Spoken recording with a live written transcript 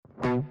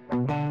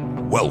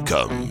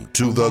Welcome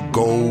to the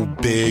Go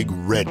Big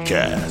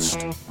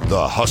Redcast,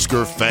 the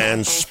Husker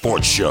Fan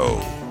Sports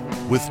Show,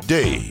 with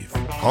Dave,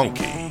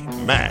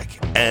 Honky, Mac,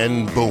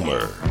 and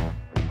Boomer.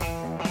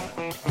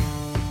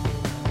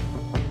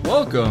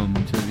 Welcome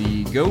to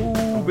the Go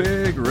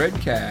Big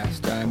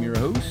Redcast. I'm your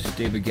host,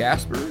 David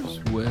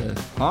Gaspers, with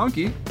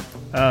Honky.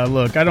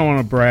 Look, I don't want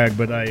to brag,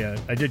 but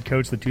I did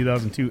coach the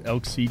 2002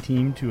 Elk C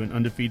team to an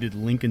undefeated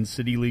Lincoln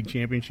City League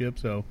championship,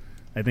 so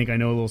I think I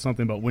know a little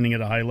something about winning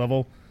at a high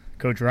level.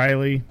 Coach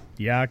Riley,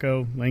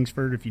 Diaco,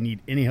 Langsford, if you need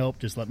any help,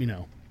 just let me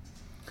know.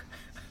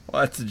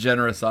 Well, that's a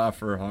generous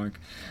offer, Honk.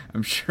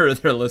 I'm sure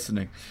they're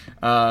listening.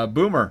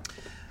 Boomer.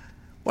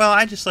 Well,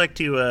 I'd just like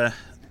to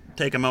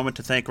take a moment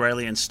to thank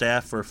Riley and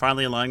staff for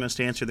finally allowing us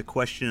to answer the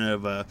question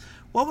of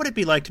what would it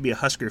be like to be a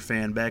Husker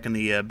fan back in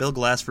the Bill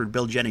Glassford,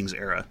 Bill Jennings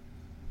era?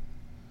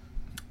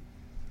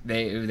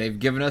 They've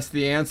given us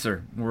the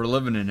answer. We're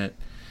living in it.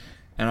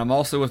 And I'm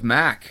also with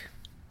Mac.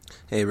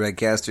 Hey,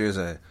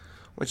 Redcasters, I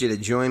want you to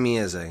join me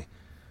as I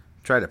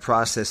try to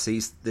process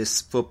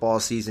this football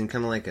season,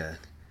 kind of like a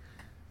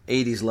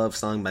 80s love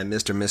song by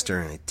Mr. Mister,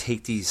 and I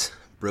take these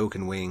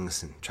broken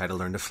wings and try to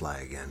learn to fly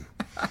again.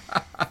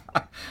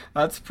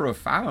 That's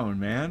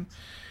profound, man.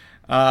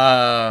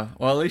 Well,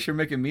 at least you're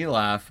making me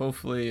laugh.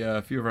 Hopefully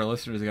a few of our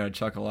listeners got a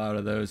chuckle out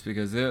of those,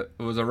 because it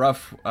was a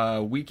rough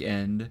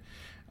weekend,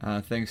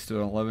 thanks to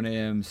an 11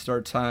 a.m.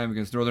 start time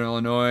against Northern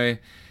Illinois.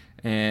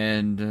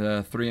 And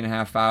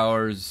 3.5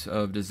 hours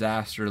of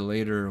disaster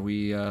later,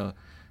 we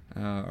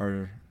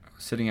are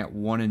sitting at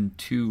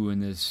 1-2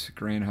 in this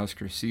Grand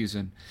Husker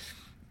season.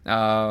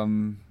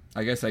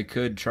 I guess I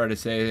could try to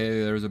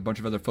say there was a bunch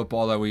of other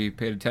football that we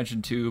paid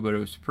attention to, but it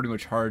was pretty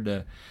much hard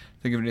to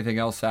think of anything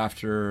else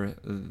after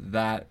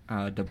that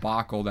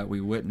debacle that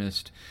we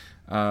witnessed.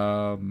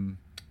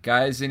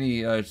 Guys,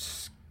 any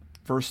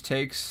first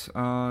takes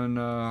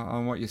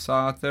on what you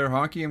saw out there?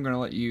 Honky, I'm going to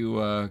let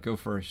you go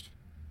first.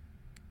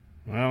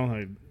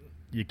 Well,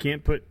 you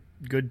can't put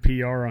good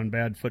PR on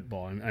bad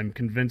football. I'm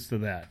convinced of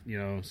that.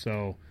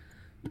 So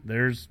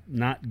there's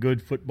not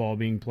good football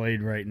being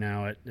played right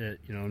now at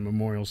in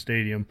Memorial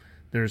Stadium.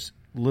 There's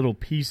little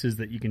pieces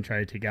that you can try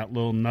to take out,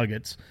 little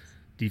nuggets.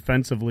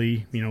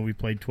 Defensively, we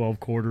played 12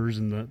 quarters,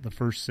 and the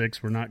first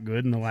 6 were not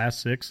good. In the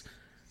last 6,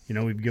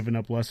 we've given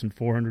up less than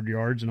 400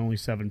 yards and only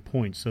 7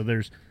 points. So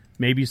there's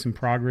maybe some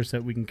progress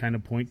that we can kind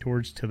of point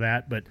towards to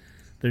that, but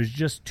there's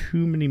just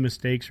too many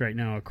mistakes right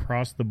now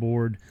across the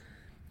board.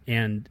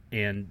 And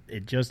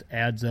it just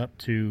adds up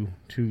to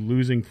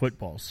losing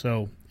football.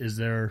 So is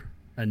there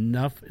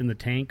enough in the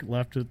tank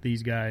left with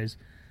these guys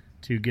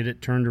to get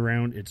it turned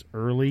around? It's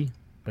early,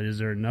 but is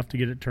there enough to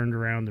get it turned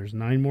around? There's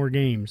 9 more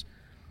games.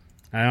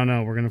 I don't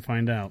know. We're going to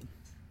find out.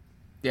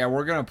 Yeah,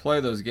 we're going to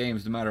play those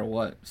games no matter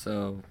what.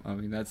 So, I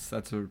mean, that's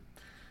an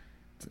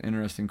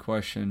interesting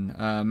question.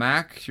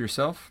 Mac,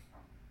 yourself?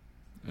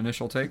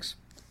 Initial takes?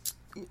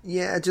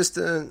 Yeah, just,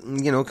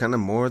 kind of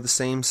more of the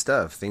same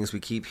stuff. Things we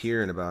keep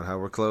hearing about how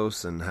we're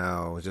close and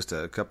how just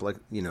a couple of,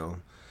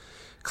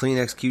 clean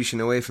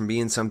execution away from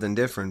being something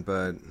different.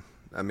 But,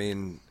 I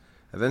mean,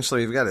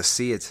 eventually we've got to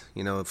see it.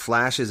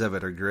 Flashes of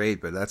it are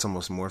great, but that's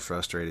almost more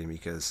frustrating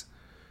because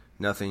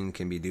nothing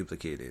can be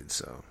duplicated.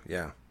 So,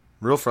 yeah,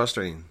 real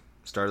frustrating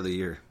start of the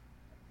year.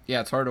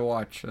 Yeah, it's hard to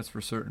watch, that's for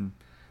certain.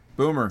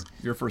 Boomer,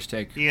 your first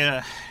take.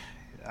 Yeah.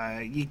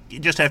 You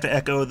just have to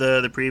echo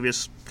the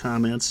previous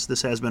comments.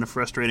 This has been a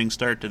frustrating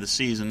start to the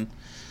season.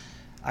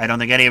 I don't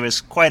think any of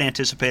us quite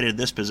anticipated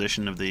this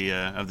position of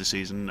the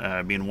season,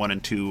 being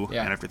 1-2 and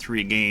after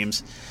 3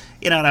 games.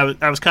 And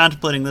I was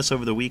contemplating this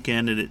over the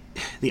weekend, and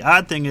the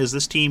odd thing is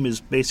this team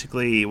is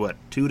basically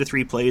 2 to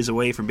 3 plays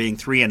away from being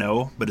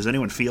 3-0. But does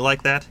anyone feel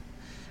like that?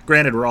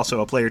 Granted, we're also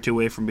a play or 2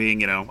 away from being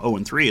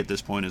 0-3 at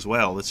this point as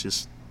well. It's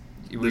just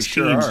team's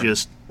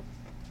just.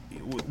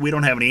 We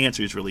don't have any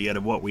answers really yet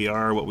of what we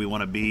are, what we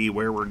want to be,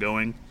 where we're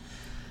going.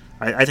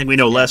 I think we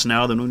know less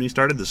now than when we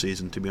started the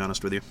season, to be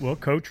honest with you. Well,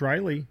 Coach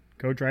Riley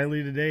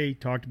today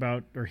talked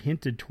about or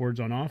hinted towards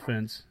on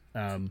offense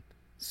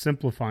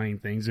simplifying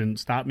things. And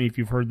stop me if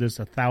you've heard this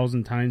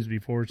 1,000 times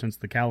before since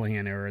the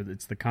Callahan era.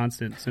 It's the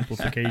constant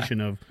simplification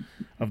of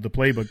the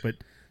playbook, but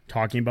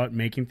talking about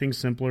making things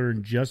simpler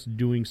and just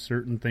doing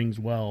certain things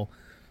well.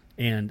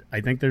 And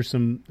I think there's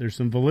some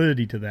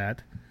validity to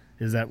that.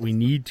 Is that we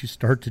need to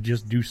start to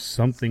just do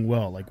something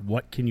well. Like,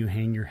 what can you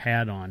hang your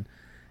hat on?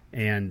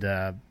 And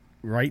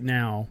right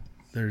now,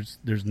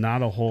 there's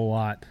not a whole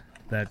lot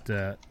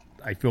that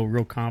I feel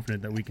real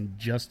confident that we can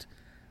just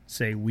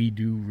say we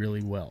do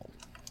really well.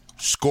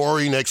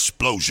 Scoring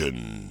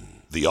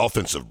explosion. The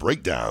offensive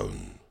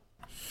breakdown.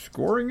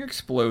 Scoring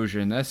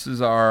explosion. This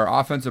is our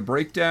offensive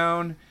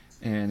breakdown,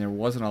 and there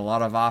wasn't a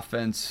lot of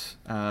offense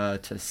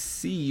to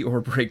see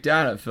or break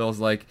down, it feels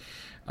like.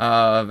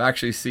 I've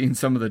actually seen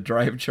some of the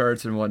drive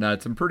charts and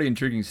whatnot. Some pretty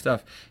intriguing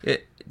stuff.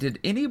 Did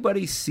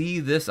anybody see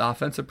this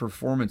offensive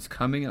performance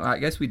coming? I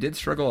guess we did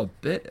struggle a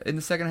bit in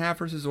the second half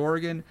versus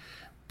Oregon,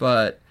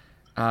 but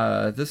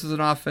this is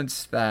an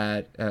offense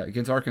that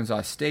against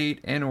Arkansas State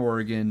and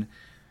Oregon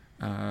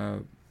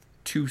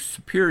two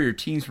superior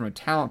teams from a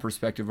talent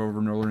perspective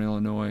over Northern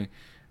Illinois.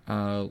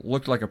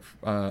 Looked like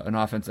an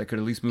offense that could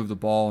at least move the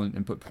ball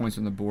and put points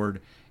on the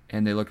board,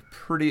 and they looked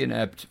pretty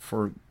inept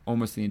for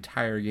almost the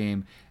entire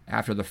game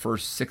after the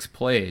first 6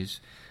 plays.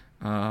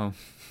 Who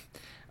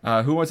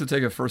wants to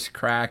take a first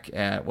crack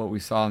at what we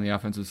saw on the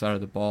offensive side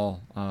of the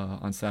ball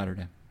on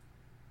Saturday?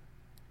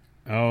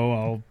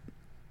 Oh,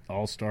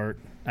 I'll start.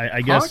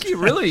 I guess. Honky,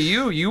 really?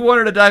 You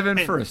wanted to dive in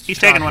first. He's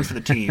taking one for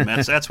the team.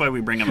 That's why we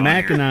bring him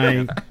Mac on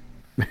here.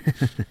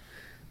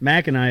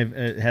 Mac and I have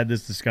had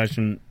this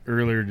discussion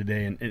earlier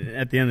today, and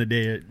at the end of the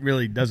day, it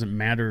really doesn't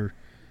matter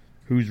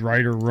who's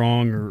right or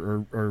wrong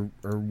or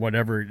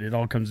whatever. It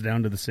all comes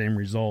down to the same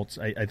results.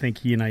 I think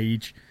he and I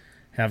each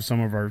have some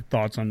of our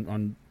thoughts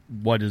on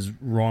what is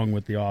wrong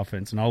with the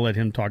offense, and I'll let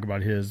him talk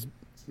about his,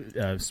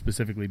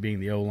 specifically being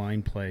the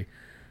O-line play.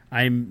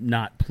 I'm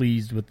not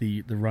pleased with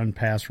the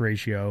run-pass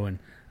ratio, and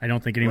I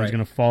don't think anyone's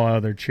going to fall out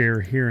of their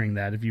chair hearing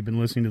that. If you've been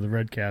listening to the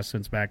Redcast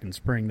since back in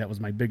spring, that was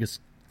my biggest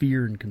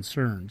fear and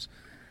concerns.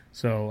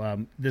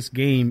 So this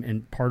game,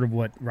 and part of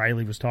what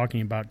Riley was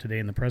talking about today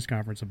in the press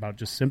conference about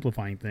just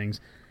simplifying things,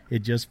 it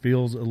just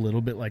feels a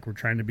little bit like we're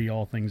trying to be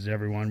all things to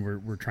everyone.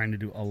 We're trying to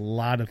do a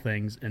lot of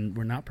things, and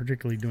we're not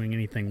particularly doing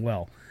anything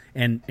well.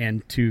 And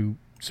to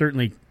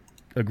certainly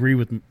agree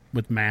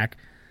with Mac,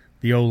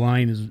 the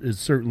O-line is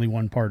certainly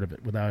one part of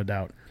it, without a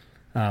doubt.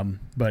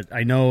 But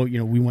I know,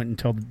 we went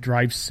until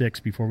drive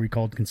 6 before we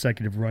called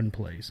consecutive run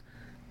plays.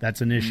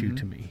 That's an issue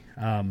to me.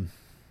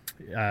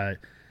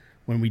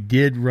 When we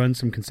did run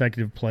some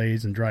consecutive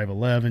plays in drive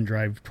 11,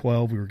 drive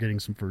 12, we were getting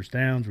some first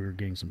downs, we were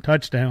getting some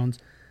touchdowns.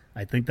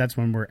 I think that's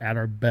when we're at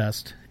our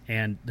best,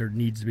 and there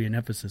needs to be an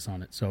emphasis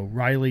on it. So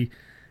Riley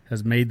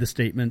has made the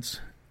statements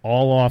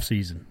all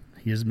offseason.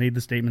 He has made the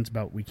statements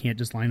about we can't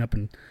just line up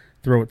and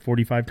throw it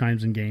 45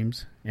 times in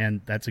games, and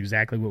that's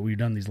exactly what we've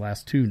done these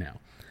last 2 now.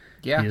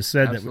 Yeah, he has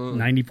said absolutely.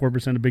 that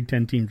 94% of Big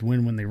Ten teams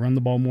win when they run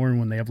the ball more and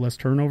when they have less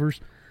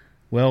turnovers.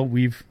 Well,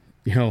 we've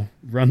had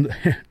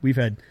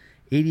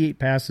 88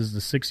 passes to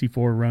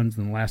 64 runs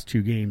in the last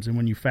 2 games, and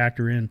when you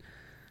factor in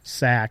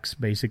sacks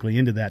basically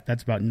into that,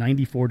 that's about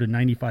 94 to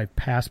 95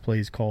 pass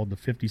plays called to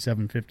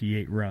 57,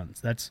 58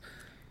 runs. That's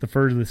the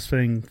furthest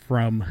thing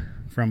from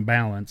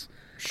balance.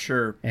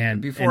 Sure.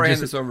 And before I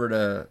hand this over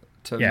to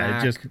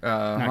Mac,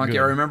 Honky,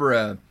 I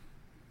remember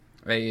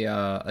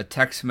a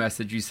text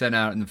message you sent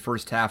out in the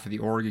first half of the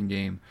Oregon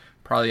game,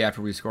 probably after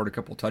we scored a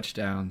couple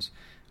touchdowns,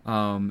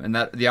 and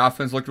that the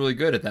offense looked really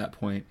good at that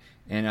point.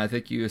 And I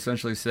think you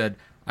essentially said,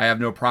 I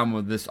have no problem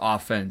with this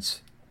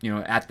offense,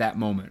 at that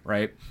moment,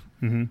 right?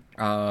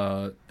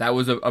 Mm-hmm. That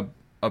was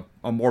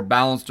a more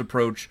balanced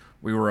approach.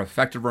 We were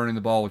effective running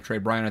the ball with Trey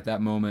Bryant at that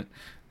moment.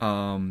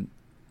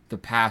 The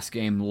pass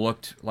game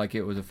looked like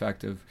it was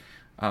effective.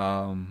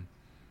 Do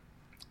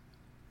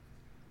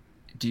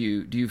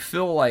you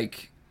feel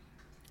like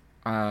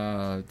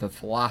the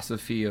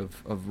philosophy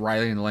of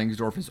Riley and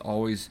Langsdorff is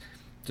always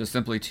just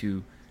simply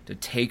to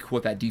take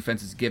what that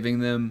defense is giving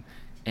them,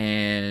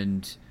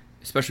 and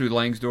especially with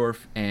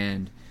Langsdorff,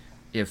 and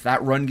if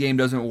that run game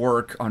doesn't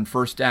work on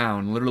first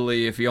down,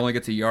 literally if he only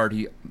gets a yard,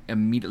 he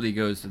immediately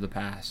goes to the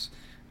pass.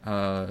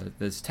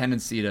 This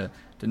tendency to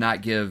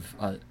not give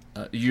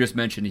you just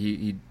mentioned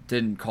he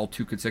didn't call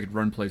 2 consecutive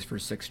run plays for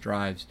 6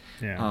 drives.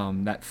 Yeah.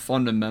 That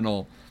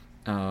fundamental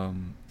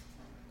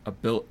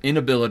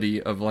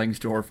inability of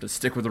Langsdorff to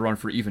stick with the run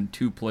for even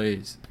 2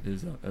 plays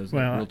is a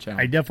real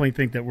challenge. I definitely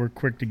think that we're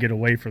quick to get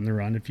away from the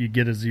run. If you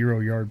get a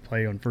 0-yard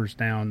play on first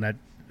down, that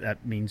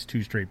means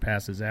 2 straight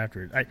passes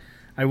after it.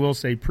 I will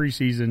say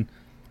preseason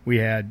we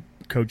had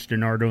Coach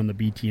DiNardo and the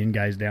BTN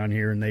guys down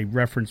here, and they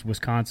referenced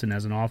Wisconsin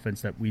as an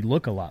offense that we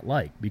look a lot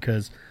like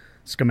because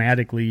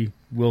schematically,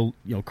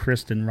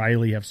 Chris and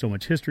Riley have so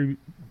much history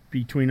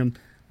between them.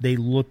 They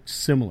look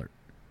similar.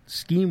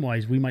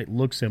 Scheme-wise, we might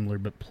look similar,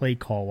 but play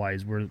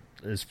call-wise, we're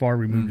as far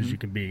removed as you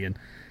can be. And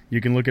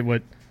you can look at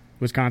what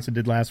Wisconsin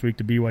did last week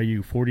to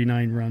BYU,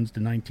 49 runs to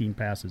 19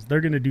 passes.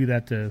 They're going to do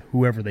that to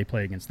whoever they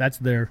play against. That's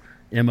their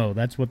MO.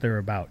 That's what they're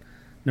about.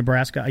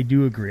 Nebraska, I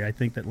do agree. I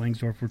think that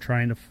Langsdorff, we're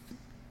trying to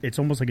it's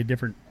almost like a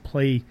different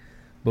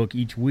playbook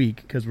each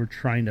week because we're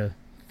trying to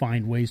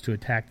find ways to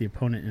attack the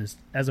opponent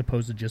as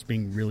opposed to just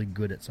being really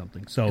good at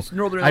something. So it's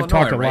Northern I've Illinois,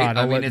 talked a right?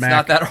 lot. It's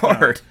not that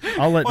hard.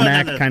 I'll let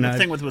Mac kind of. The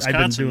thing with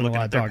Wisconsin, look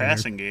at their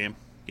passing game,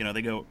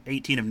 they go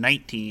 18 of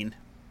 19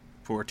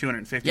 for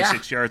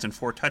 256 yards and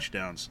 4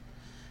 touchdowns.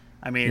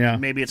 I mean,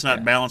 maybe it's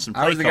not balanced in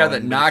play calling,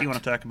 but if you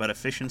want to talk about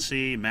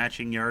efficiency,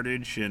 matching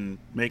yardage, and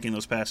making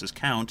those passes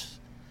count,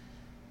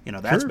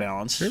 that's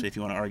balanced, if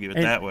you want to argue it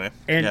that way.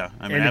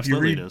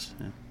 Absolutely it is.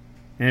 Yeah.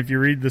 And if you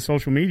read the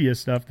social media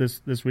stuff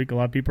this week, a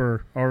lot of people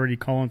are already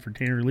calling for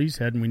Tanner Lee's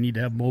head, and we need to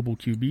have mobile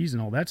QBs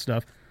and all that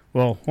stuff.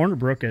 Well,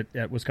 Hornerbrook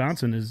at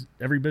Wisconsin is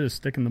every bit as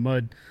stick in the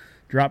mud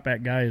drop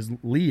back guy as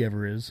Lee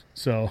ever is.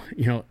 So,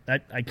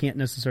 I can't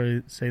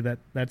necessarily say that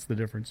that's the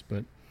difference,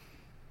 but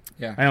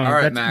yeah, I don't know.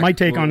 Right, that's Mac, my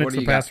take on it's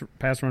the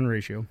pass run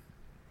ratio.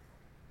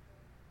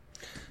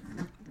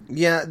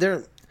 Yeah,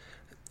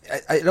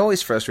 it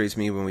always frustrates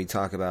me when we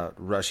talk about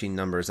rushing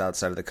numbers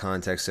outside of the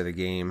context of the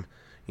game.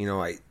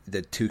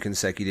 the 2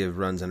 consecutive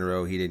runs in a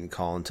row he didn't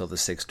call until the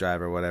 6th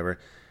drive or whatever.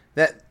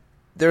 That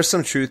there's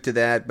some truth to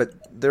that, but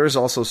there is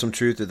also some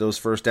truth that those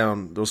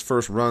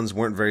first runs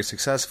weren't very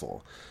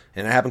successful,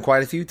 and it happened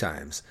quite a few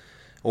times.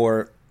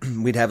 Or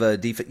we'd have a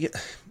defense.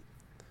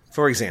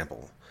 For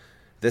example,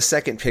 the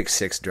second pick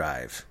 6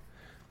 drive.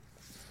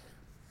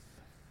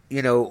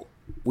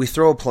 We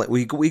throw a play.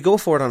 We go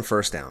for it on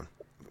first down.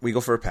 We go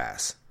for a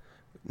pass.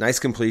 Nice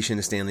completion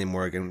to Stanley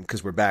Morgan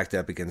because we're backed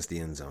up against the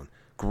end zone.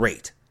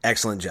 Great.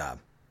 Excellent job.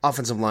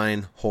 Offensive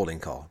line, holding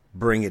call.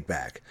 Bring it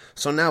back.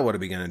 So now what are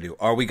we going to do?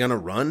 Are we going to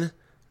run?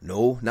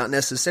 No, not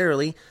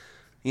necessarily.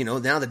 Now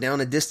the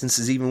down and distance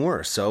is even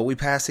worse. So we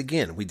pass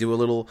again. We do a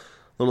little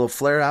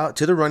flare out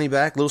to the running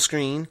back, little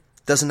screen.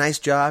 Does a nice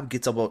job.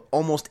 Gets about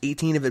almost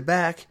 18 of it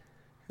back.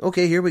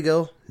 Okay, here we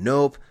go.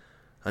 Nope.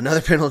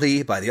 Another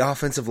penalty by the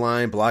offensive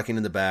line blocking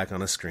in the back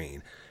on a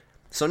screen.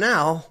 So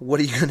now, what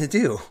are you going to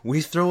do?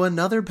 We throw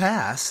another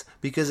pass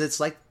because it's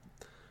like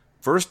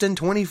 1st and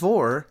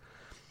 24.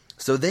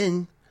 So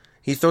then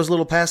he throws a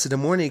little pass to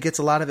DeMorney. He gets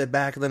a lot of it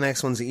back. The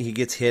next one, he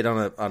gets hit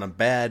on a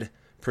bad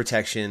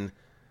protection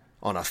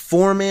on a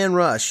 4-man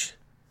rush,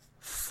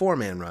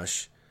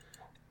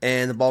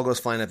 and the ball goes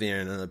flying up in the air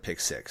and another pick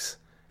 6.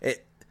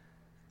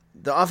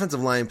 The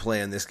offensive line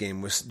play in this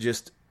game was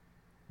just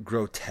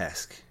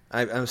grotesque.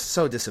 I'm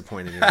so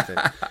disappointed with it.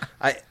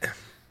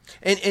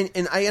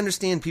 And I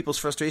understand people's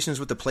frustrations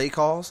with the play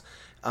calls,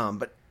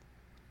 but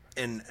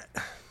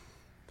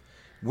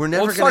we're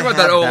never going to have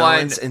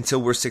balance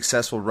until we're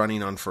successful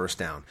running on first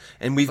down.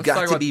 And we've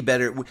got to be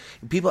better.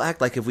 People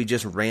act like if we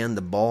just ran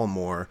the ball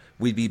more,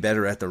 we'd be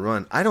better at the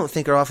run. I don't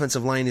think our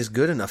offensive line is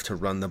good enough to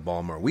run the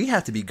ball more. We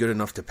have to be good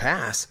enough to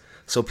pass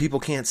so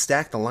people can't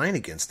stack the line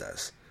against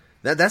us.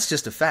 That's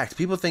just a fact.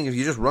 People think if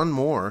you just run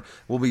more,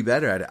 we'll be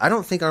better at it. I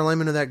don't think our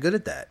linemen are that good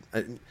at that.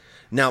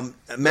 Now,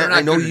 Matt, I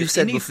know you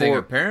said before.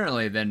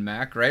 Apparently, then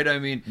Mac, right? I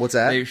mean, what's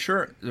that?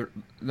 They're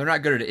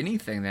not good at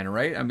anything, then,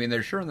 right? I mean,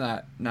 they're sure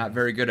not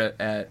very good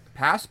at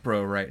pass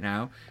pro right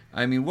now.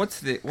 I mean,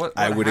 what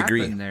I would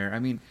agree there? I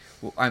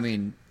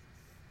mean,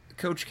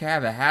 Coach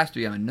Cava has to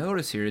be on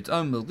notice here. It's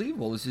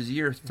unbelievable. This is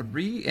year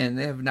 3, and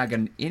they have not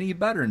gotten any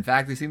better. In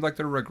fact, they seem like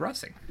they're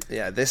regressing.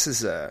 Yeah, this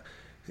is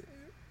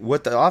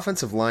what the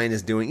offensive line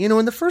is doing.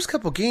 In the first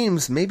couple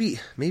games, maybe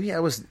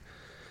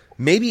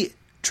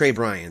Trey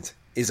Bryant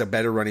is a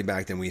better running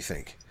back than we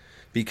think.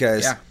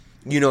 Because,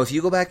 if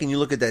you go back and you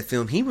look at that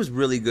film, he was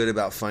really good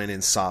about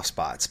finding soft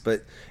spots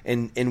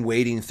and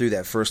wading through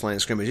that first line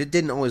of scrimmage. It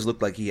didn't always look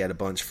like he had a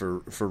bunch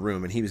for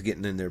room, and he was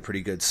getting in there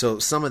pretty good. So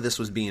some of this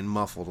was being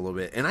muffled a little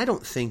bit. And I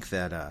don't think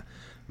that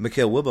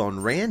Mikael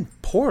Wilbon ran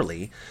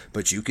poorly,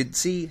 but you could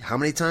see how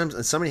many times,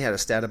 and somebody had a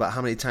stat about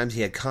how many times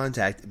he had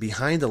contact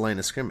behind the line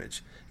of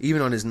scrimmage,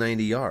 even on his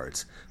 90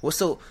 yards. Well,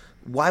 so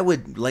why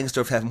would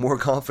Langsdorff have more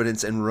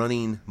confidence in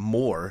running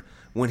more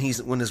when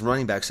his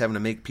running back's having to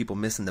make people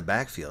miss in the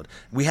backfield?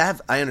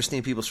 I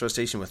understand people's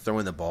frustration with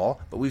throwing the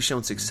ball, but we've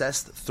shown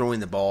success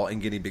throwing the ball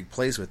and getting big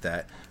plays with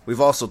that.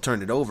 We've also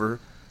turned it over,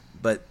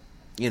 but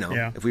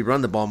if we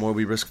run the ball more,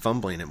 we risk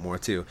fumbling it more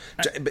too.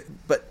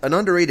 But an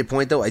underrated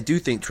point, though, I do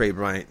think Trey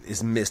Bryant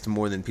is missed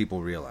more than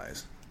people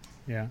realize.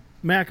 Yeah,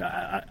 Mac,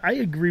 I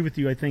agree with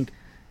you. I think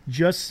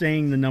just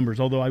saying the numbers,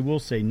 although I will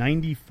say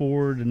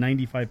 94 to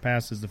 95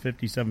 passes to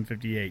 57,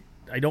 58.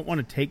 I don't want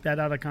to take that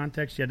out of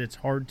context, yet it's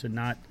hard to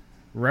not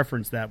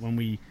reference that when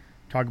we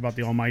talk about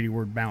the almighty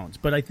word balance.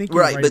 But I think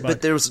you're right.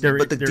 But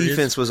the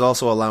defense was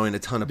also allowing a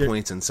ton of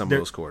points in some of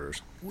those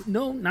quarters.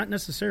 No, not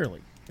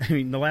necessarily. I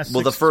mean,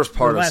 the first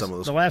part of some of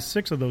those. The last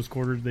 6 of those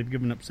quarters, they've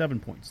given up 7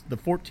 points. The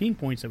 14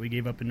 points that we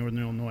gave up in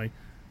Northern Illinois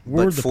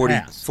were the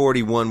pass.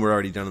 41 were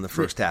already done in the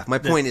first half. My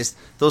point is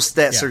those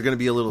stats are going to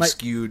be a little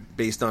skewed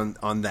based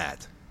on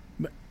that.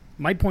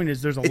 My point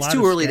is there's a lot of It's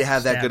too early to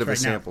have that good of a right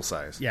sample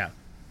size. Yeah.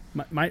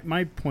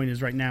 My point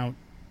is right now,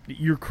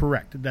 you're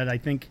correct that I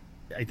think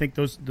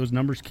those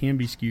numbers can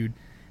be skewed,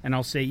 and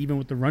I'll say even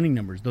with the running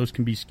numbers, those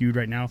can be skewed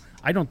right now.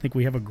 I don't think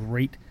we have a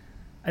great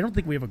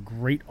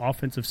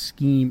offensive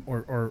scheme,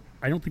 or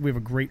I don't think we have a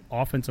great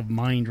offensive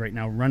mind right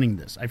now running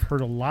this. I've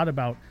heard a lot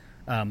about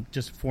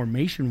just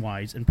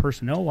formation-wise and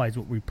personnel-wise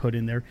what we put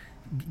in there,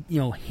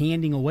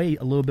 handing away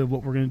a little bit of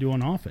what we're going to do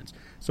on offense.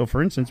 So,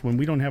 for instance, when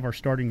we don't have our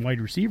starting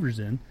wide receivers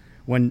in,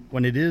 when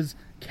it is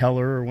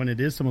Keller or when it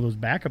is some of those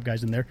backup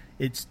guys in there,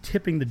 it's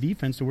tipping the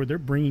defense to where they're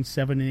bringing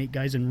 7 and 8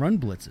 guys in run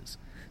blitzes.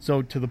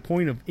 So to the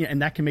point of,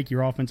 and that can make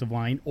your offensive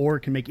line or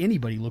it can make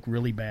anybody look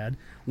really bad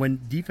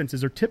when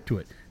defenses are tipped to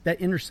it. That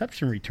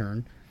interception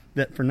return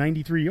that for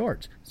 93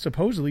 yards,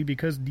 supposedly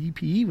because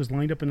DPE was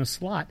lined up in a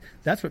slot,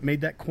 that's what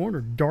made that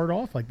corner dart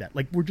off like that.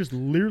 Like we're just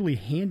literally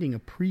handing a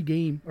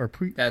pre-game or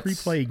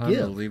pre-play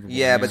give.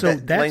 Yeah, but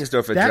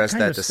Langsdorff addressed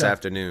that this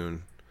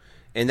afternoon.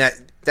 And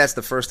that's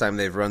the first time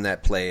they've run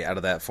that play out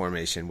of that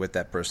formation with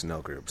that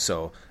personnel group.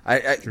 So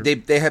they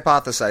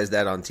hypothesized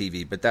that on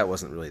TV, but that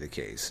wasn't really the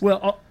case.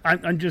 Well,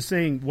 I'm just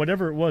saying,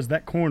 whatever it was,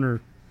 that corner,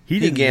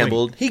 he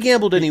gambled. He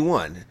gambled and he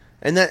won.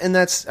 And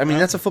that's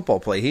a football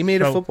play. He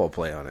made a football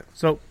play on it.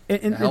 So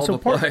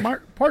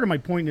part of my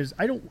point is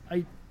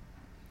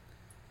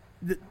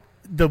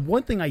the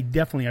one thing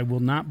I will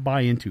not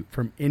buy into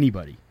from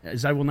anybody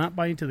is I will not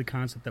buy into the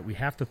concept that we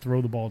have to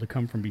throw the ball to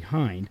come from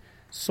behind,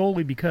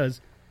 solely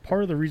because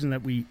part of the reason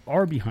that we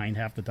are behind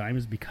half the time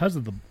is because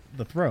of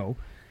the throw,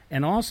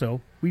 and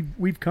also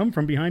we've come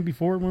from behind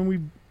before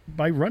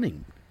by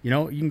running.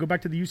 You can go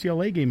back to the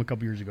UCLA game a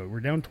couple years ago.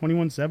 We're down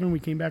 21-7. We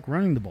came back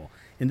running the ball.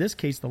 In this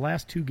case, the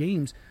last 2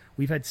 games,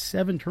 we've had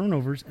 7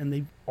 turnovers, and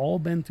they've all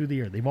been through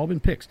the air. They've all been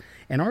picks.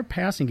 And our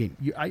passing game,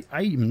 I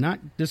am not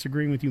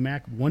disagreeing with you,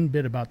 Mac, one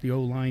bit about the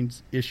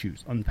O-line's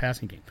issues on the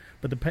passing game.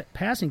 But the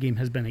passing game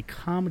has been a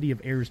comedy of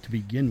errors to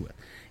begin with.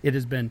 It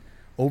has been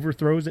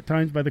overthrows at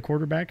times by the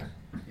quarterback.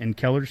 In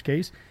Keller's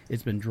case,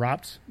 it's been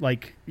drops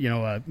like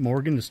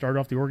Morgan to start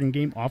off the Oregon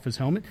game off his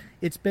helmet.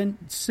 It's been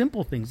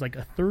simple things like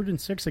a 3rd and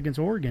 6 against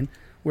Oregon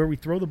where we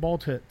throw the ball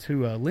to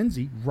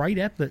Lindsey right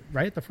at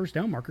the first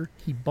down marker.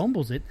 He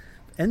bumbles it,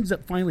 ends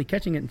up finally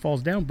catching it and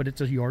falls down, but it's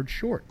a yard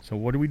short. So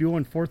what do we do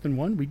on 4th and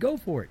 1? We go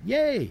for it.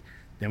 Yay!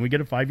 Then we get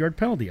a 5-yard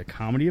penalty, a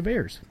comedy of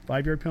errors.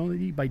 5-yard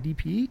penalty by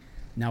DPE.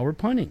 Now we're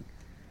punting,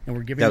 and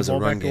we're giving the ball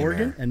back to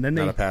Oregon, and then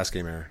not a pass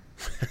game error.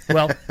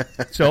 Well,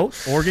 so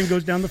Oregon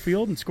goes down the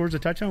field and scores a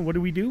touchdown. What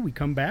do? We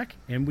come back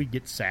and we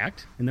get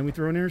sacked, and then we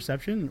throw an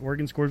interception, and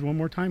Oregon scores one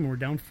more time, and we're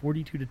down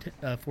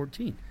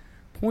 42-14.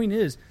 Point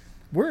is,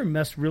 we're a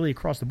mess really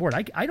across the board.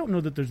 I don't know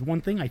that there's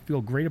one thing I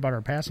feel great about our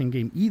passing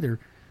game either.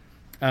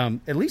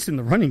 At least in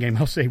the running game,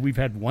 I'll say we've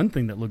had one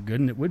thing that looked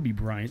good, and it would be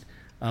Bryant.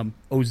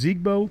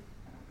 Ozigbo,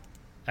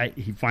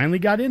 he finally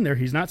got in there.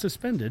 He's not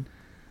suspended.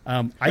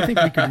 I think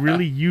we could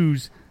really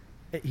use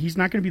 – he's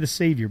not going to be the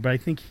savior, but I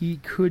think he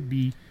could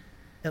be –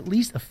 at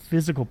least a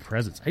physical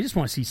presence. I just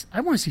want to see.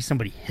 I want to see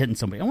somebody hitting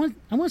somebody. I want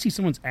to see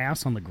someone's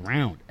ass on the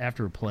ground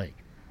after a play.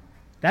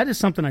 That is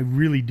something I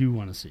really do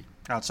want to see.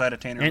 Outside of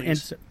Tanner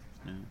Lee's.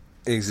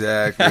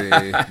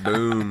 Exactly.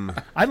 Boom.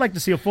 I'd like to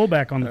see a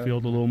fullback on the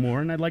field a little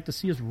more, and I'd like to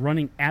see us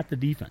running at the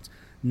defense.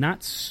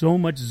 Not so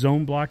much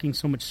zone blocking,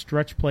 so much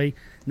stretch play.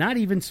 Not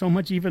even so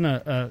much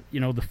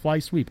the fly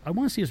sweep. I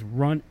want to see us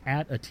run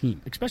at a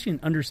team, especially an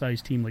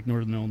undersized team like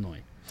Northern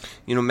Illinois.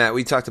 Matt,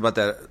 we talked about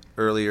that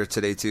earlier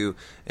today too,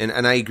 and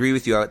I agree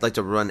with you. I would like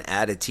to run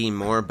at a team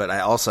more, but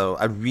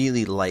I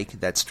really like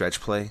that stretch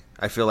play.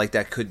 I feel like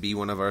that could be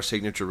one of our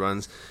signature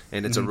runs,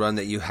 and it's a run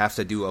that you have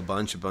to do a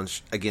bunch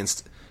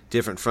against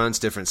different fronts,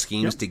 different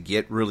schemes to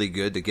get really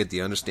good, to get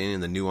the understanding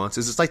and the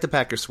nuances. It's like the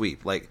Packer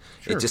sweep.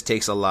 It just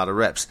takes a lot of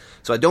reps.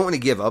 So I don't want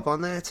to give up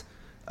on that,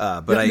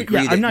 but I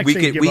agree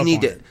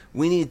that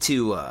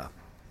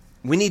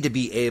we need to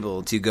be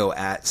able to go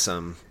at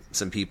some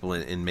people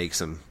and make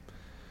some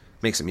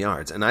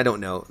yards. And I don't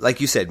know,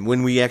 like you said,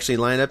 when we actually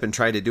line up and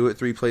try to do it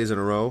 3 plays in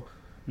a row,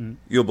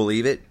 you'll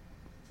believe it.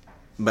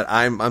 But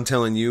I'm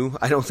telling you,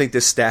 I don't think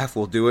this staff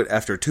will do it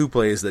after 2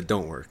 plays that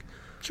don't work.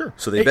 Sure.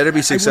 So they better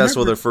be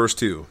successful their first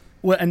 2.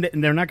 Well, and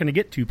they're not going to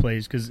get 2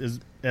 plays because,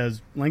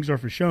 as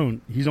Langsdorf has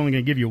shown, he's only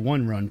going to give you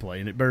 1 run play,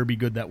 and it better be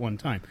good that one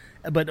time.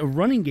 But a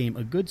running game,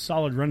 a good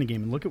solid running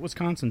game, and look at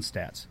Wisconsin's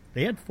stats.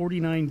 They had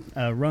 49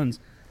 runs.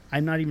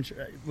 I'm not even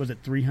sure. Was it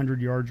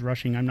 300 yards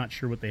rushing? I'm not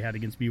sure what they had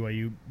against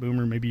BYU.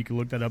 Boomer, maybe you could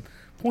look that up.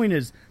 Point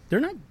is, they're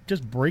not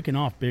just breaking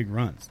off big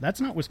runs. That's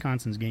not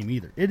Wisconsin's game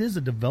either. It is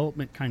a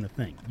development kind of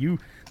thing.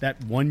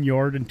 That 1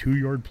 yard and 2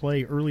 yard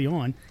play early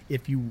on,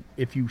 if you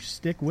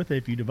stick with it,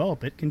 if you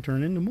develop it, can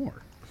turn into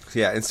more.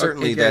 Yeah, and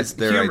certainly that's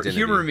their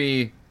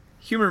identity.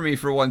 Humor me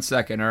for 1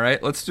 second, all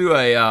right? Let's do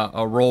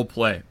a role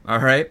play, all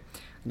right?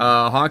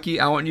 Honky,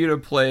 I want you to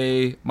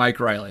play Mike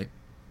Riley,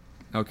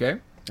 okay?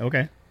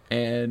 Okay.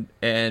 And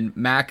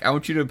Mac, I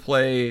want you to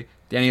play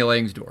Danny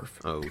Langsdorf.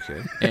 Oh,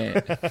 okay.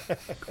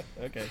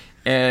 Okay.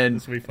 And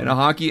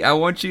Honky, I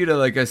want you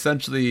to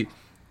essentially,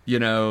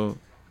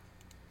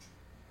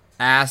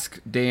 ask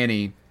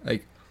Danny,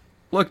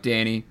 look,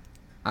 Danny,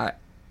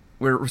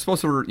 we're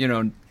supposed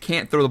to,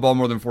 can't throw the ball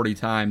more than 40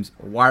 times.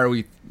 Why are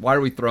we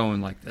throwing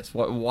like this?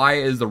 Why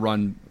is the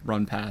run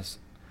pass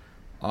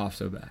off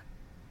so bad?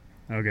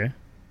 Okay.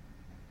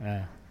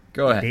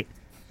 Go ahead.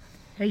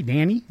 Hey,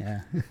 Danny.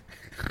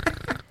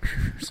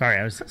 Sorry,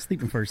 I was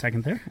sleeping for a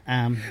second there.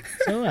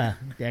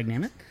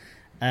 Dagnammit.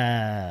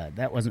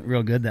 That wasn't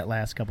real good, that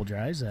last couple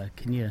drives.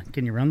 Can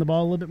you run the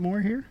ball a little bit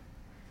more here?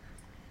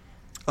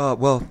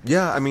 Well,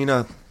 yeah. I mean,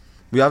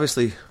 we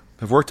obviously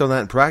have worked on that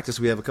in practice.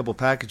 We have a couple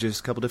packages,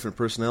 a couple different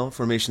personnel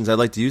formations I'd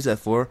like to use that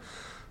for.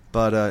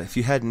 But if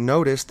you hadn't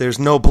noticed, there's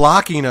no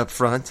blocking up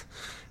front.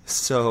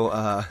 So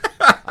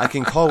I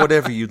can call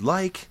whatever you'd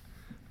like,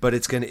 but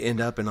it's going to end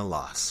up in a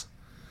loss.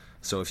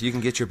 So if you can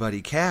get your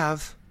buddy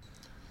Cav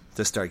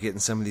to start getting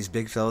some of these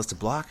big fellas to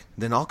block,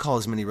 then I'll call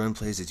as many run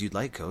plays as you'd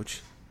like, Coach.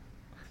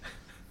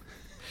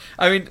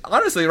 I mean,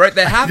 honestly, right?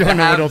 They have to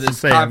have this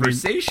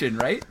conversation,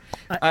 right?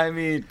 I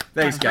mean,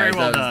 thanks, guys.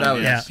 That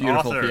was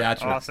beautiful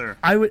theatrics.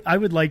 I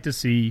would like to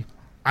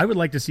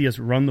see us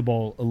run the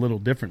ball a little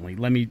differently.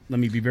 Let me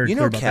be very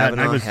clear about that.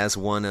 Kavanaugh has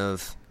one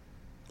of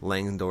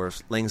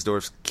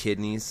Langsdorf's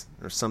kidneys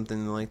or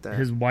something like that.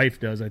 His wife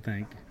does, I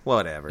think.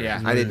 Whatever.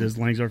 Yeah, I didn't.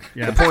 Langsdorf.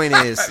 Yeah. The point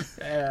is,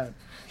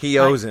 he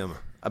owes him.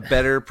 a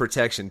better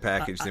protection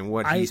package than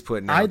what he's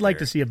putting out I'd like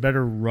to see a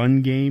better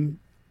run game,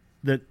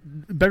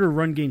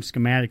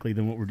 schematically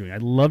than what we're doing.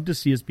 I'd love to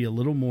see us be a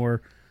little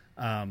more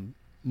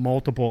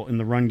multiple in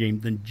the run game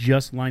than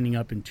just lining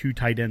up in 2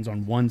 tight ends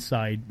on one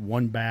side,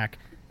 one back,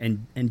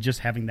 and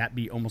just having that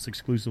be almost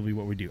exclusively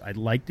what we do. I'd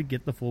like to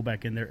get the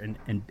fullback in there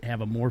and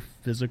have a more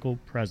physical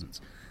presence.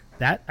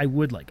 That I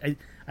would like.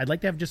 I'd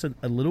like to have just a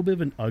little bit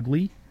of an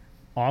ugly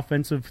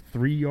offensive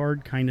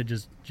 3-yard kind of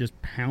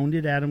just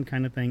pounded at him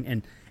kind of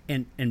thing,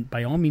 and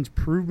by all means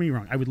prove me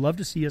wrong. I would love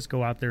to see us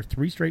go out there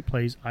 3 straight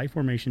plays, I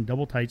formation,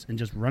 double tights, and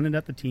just run it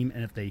at the team.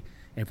 And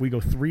if we go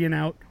 3 and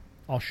out,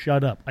 I'll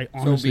shut up. I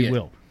honestly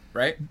will.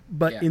 Right?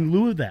 But in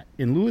lieu of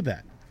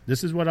that,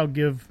 this is what I'll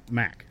give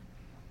Mac.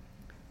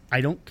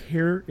 I don't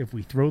care if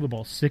we throw the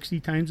ball 60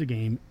 times a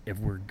game. If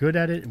we're good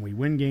at it and we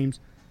win games,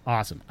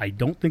 awesome. I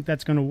don't think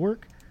that's going to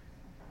work.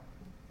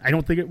 I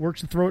don't think it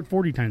works to throw it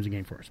 40 times a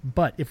game for us.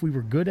 But if we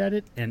were good at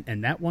it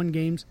and that won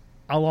games,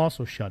 I'll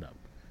also shut up.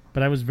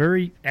 But I was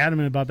very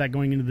adamant about that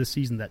going into this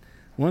season, that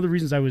one of the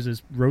reasons I was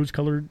as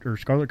rose-colored or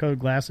scarlet-colored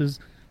glasses,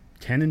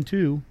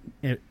 10-2,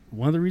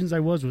 one of the reasons I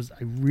was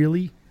I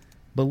really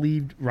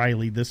believed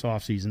Riley this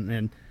offseason.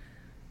 And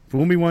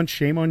fool me once,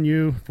 shame on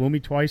you. Fool me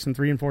twice and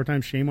 3 and 4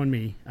 times, shame on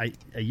me.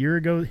 A year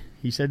ago,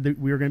 he said that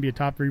we were going to be a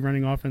top 3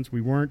 running offense.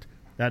 We weren't.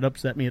 That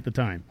upset me at the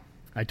time.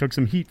 I took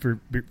some heat for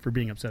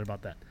being upset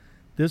about that.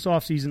 This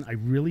offseason, I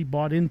really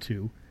bought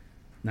into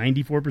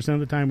 94% of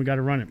the time we got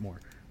to run it more.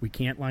 We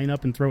can't line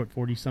up and throw it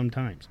 40-some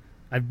times.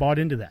 I've bought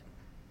into that.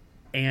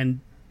 And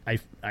I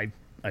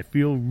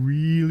feel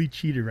really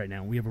cheated right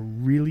now. We have a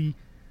really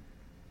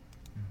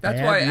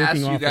That's why I asked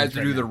you guys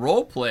to do the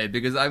role play,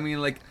 because, I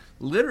mean, like,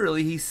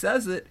 literally he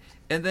says it,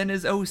 and then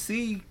his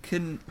OC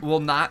will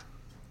not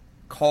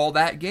call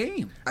that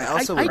game. I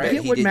also would bet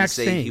get he what didn't Mac's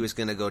say saying. he was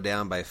going to go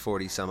down by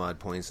 40-some-odd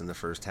points in the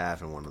first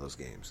half in one of those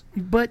games.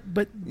 But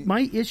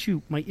my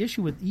issue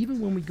with even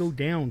when we go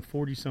down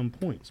 40-some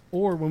points,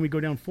 or when we go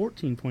down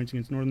 14 points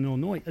against Northern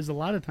Illinois, is a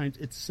lot of times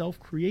it's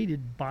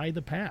self-created by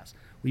the pass.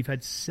 We've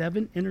had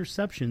 7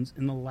 interceptions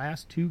in the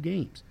last 2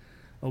 games.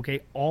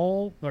 Okay,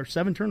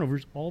 7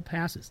 turnovers, all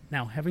passes.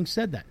 Now, having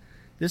said that,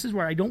 this is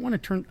where I don't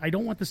want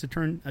this to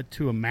turn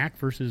to a Mac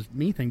versus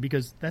me thing,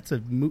 because that's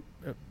a moot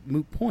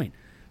point.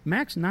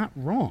 Mac's not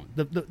wrong.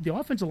 The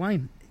offensive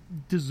line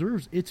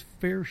deserves its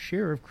fair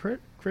share of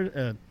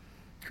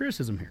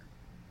criticism here.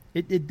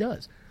 It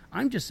does.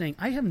 I'm just saying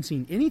I haven't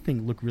seen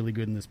anything look really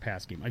good in this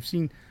past game. I've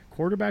seen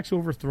quarterbacks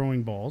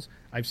overthrowing balls.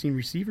 I've seen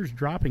receivers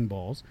dropping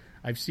balls.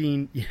 I've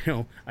seen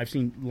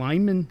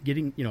linemen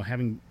getting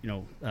having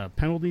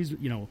penalties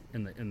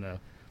in the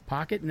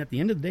pocket. And at the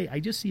end of the day, I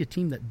just see a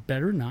team that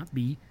better not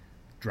be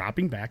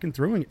dropping back and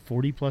throwing it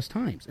 40-plus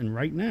times. And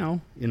right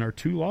now, in our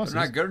 2 losses...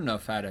 They're not good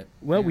enough at it.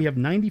 Well, we have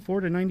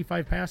 94 to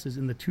 95 passes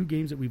in the 2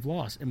 games that we've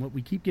lost. And what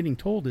we keep getting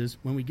told is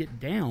when we get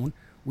down,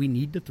 we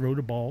need to throw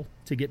the ball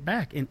to get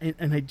back. And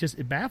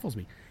it baffles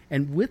me.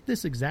 And with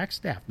this exact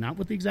staff, not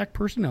with the exact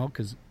personnel,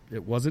 because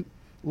it wasn't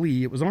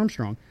Lee, it was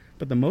Armstrong,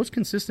 but the most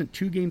consistent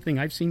 2-game thing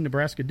I've seen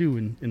Nebraska do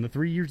in the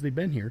 3 years they've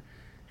been here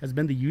has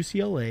been the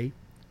UCLA,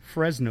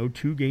 Fresno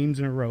 2 games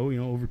in a row,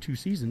 over 2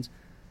 seasons,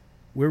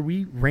 where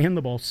we ran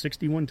the ball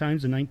 61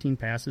 times and 19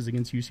 passes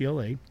against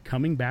UCLA,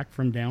 coming back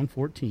from down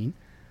 14,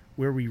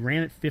 where we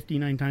ran it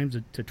 59 times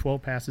to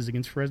 12 passes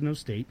against Fresno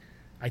State.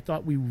 I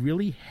thought we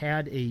really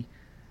had a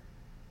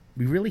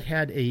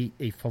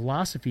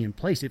philosophy in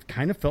place. It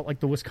kind of felt like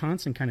the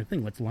Wisconsin kind of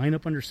thing. Let's line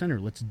up under center.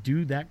 Let's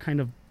do that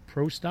kind of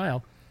pro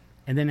style.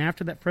 And then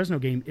after that Fresno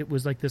game, it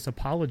was like this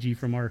apology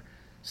from our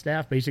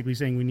staff basically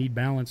saying we need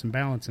balance,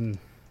 and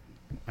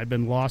I've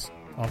been lost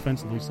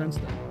offensively since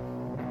then.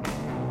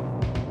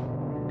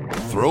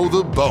 Throw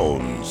the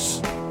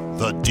bones.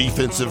 The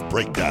defensive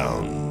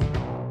breakdown.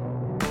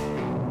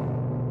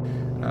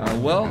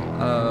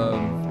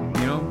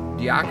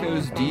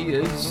 Diaco's D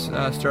is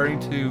starting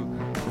to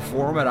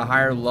perform at a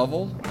higher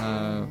level.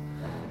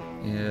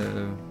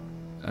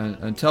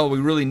 Until we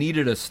really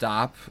needed a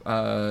stop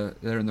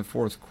there in the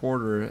fourth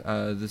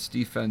quarter, this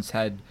defense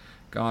had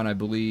gone, I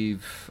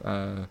believe,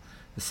 the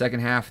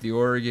second half of the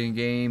Oregon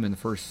game and the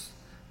first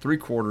 3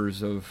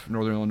 quarters of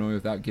Northern Illinois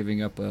without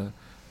giving up a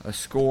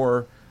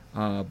score.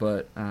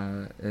 But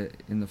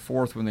in the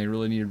fourth, when they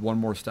really needed one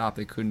more stop,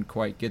 they couldn't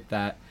quite get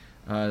that.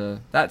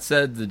 That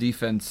said, the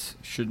defense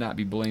should not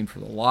be blamed for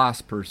the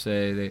loss per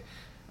se.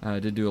 They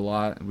did do a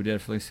lot. We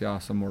definitely saw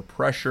some more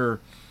pressure.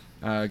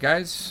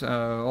 Guys,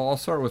 I'll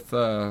start with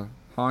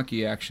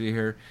Honky actually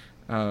here.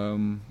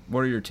 What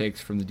are your takes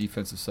from the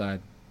defensive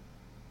side?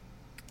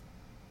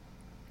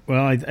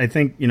 Well, I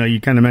think,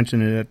 you kind of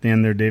mentioned it at the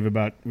end there, Dave,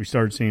 about we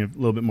started seeing a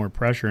little bit more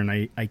pressure, and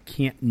I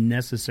can't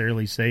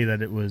necessarily say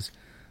that it was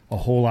a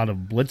whole lot of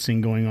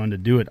blitzing going on to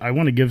do it. I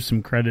want to give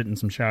some credit and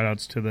some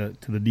shout-outs to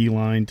the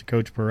D-line, to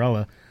Coach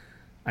Perella.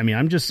 I mean,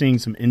 I'm just seeing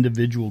some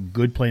individual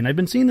good play, and I've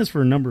been seeing this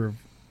for a number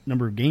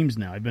of games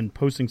now. I've been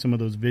posting some of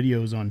those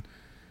videos on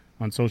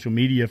on social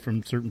media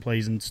from certain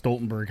plays in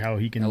Stoltenberg, how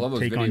he can I love those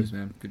take videos, on,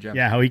 man. Good job.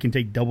 yeah, how he can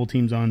take double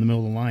teams on in the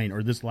middle of the line.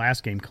 Or this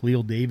last game,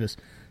 Khalil Davis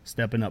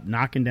stepping up,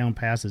 knocking down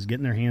passes,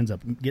 getting their hands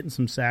up, getting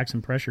some sacks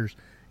and pressures.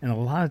 And a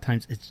lot of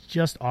times it's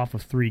just off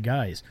of three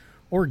guys.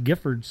 Or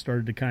Gifford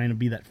started to kind of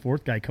be that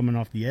fourth guy coming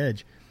off the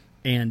edge.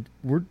 And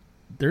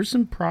there's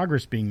some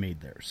progress being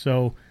made there.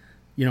 So,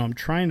 I'm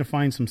trying to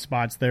find some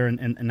spots there,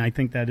 and I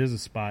think that is a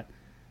spot.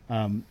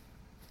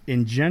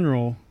 In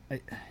general,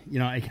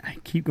 I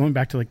keep going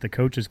back to like the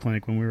coaches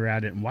clinic when we were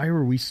at it, and why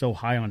were we so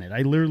high on it?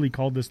 I literally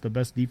called this the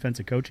best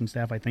defensive coaching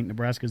staff I think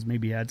Nebraska's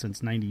maybe had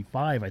since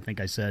 '95. I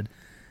think I said,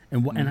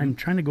 and I'm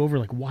trying to go over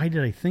like why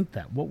did I think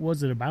that? What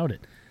was it about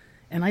it?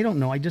 And I don't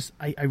know. I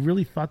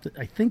really thought that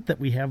I think that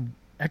we have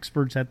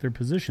experts at their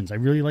positions. I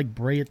really like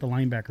Bray at the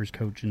linebackers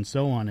coach and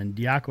so on, and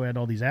Diaco had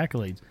all these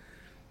accolades.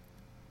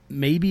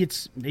 Maybe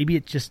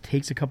it just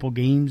takes a couple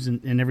games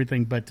and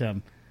everything, but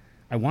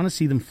I want to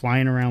see them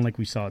flying around like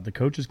we saw at the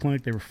coaches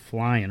clinic. They were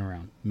flying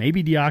around.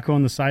 Maybe Diaco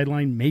on the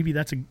sideline. Maybe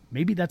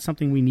that's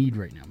something we need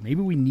right now.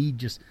 Maybe we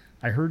need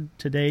I heard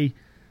today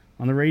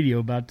on the radio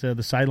about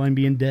the sideline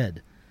being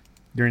dead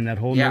during that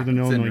whole Northern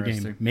Illinois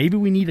game. Maybe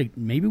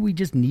we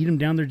just need him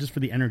down there just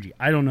for the energy.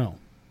 I don't know,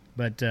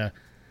 but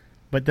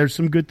there's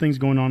some good things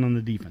going on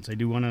the defense. I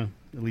do want to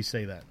at least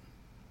say that.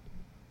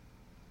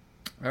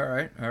 All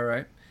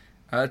right.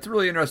 It's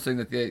really interesting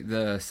that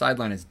the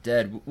sideline is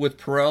dead with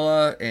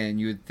Perella, and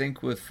you would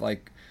think with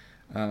like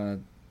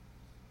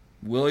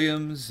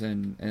Williams,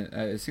 and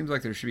it seems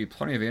like there should be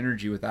plenty of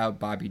energy without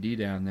Bobby D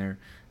down there.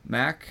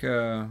 Mac, what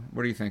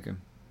are you thinking?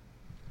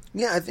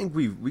 Yeah, I think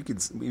we could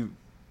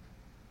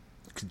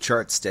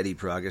chart steady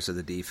progress of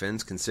the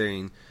defense,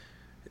 considering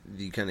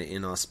the kind of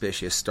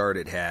inauspicious start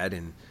it had,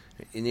 and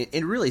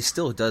it really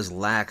still does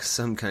lack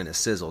some kind of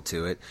sizzle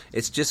to it.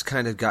 It's just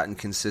kind of gotten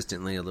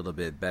consistently a little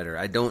bit better.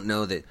 I don't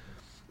know that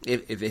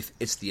if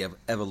it's the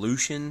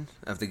evolution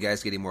of the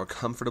guys getting more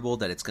comfortable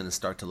that it's going to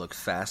start to look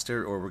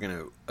faster, or we're going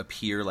to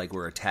appear like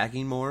we're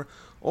attacking more,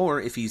 or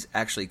if he's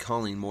actually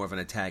calling more of an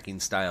attacking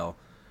style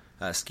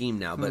scheme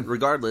now. But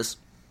regardless,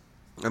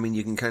 I mean,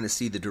 you can kind of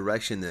see the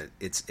direction that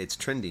it's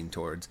trending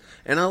towards,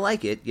 and I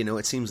like it.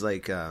 It seems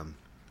like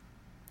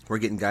we're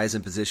getting guys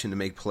in position to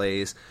make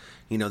plays.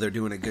 They're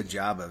doing a good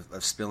job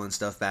of spilling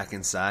stuff back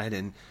inside,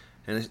 and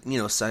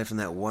aside from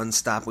that one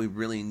stop we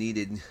really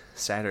needed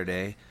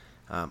Saturday,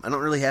 I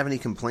don't really have any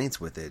complaints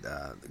with it,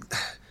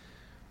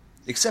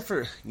 except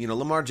for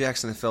Lamar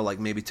Jackson. I felt like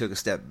maybe took a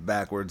step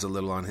backwards a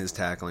little on his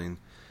tackling,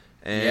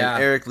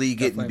 and Eric Lee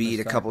getting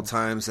beat a couple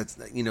times. That's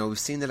we've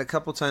seen that a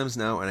couple times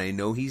now, and I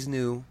know he's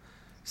new,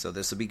 so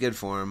this will be good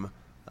for him.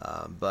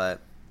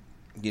 But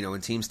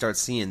when teams start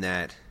seeing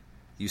that,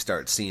 you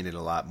start seeing it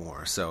a lot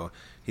more. So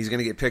he's going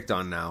to get picked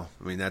on now.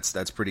 I mean,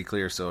 that's pretty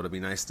clear. So it'll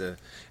be nice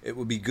it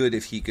would be good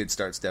if he could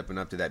start stepping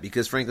up to that,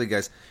 because frankly,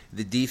 guys,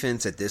 the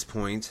defense at this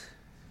point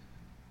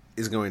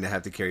is going to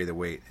have to carry the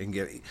weight and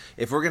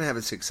if we're going to have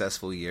a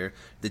successful year,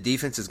 the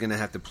defense is going to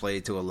have to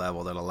play to a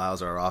level that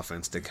allows our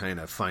offense to kind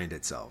of find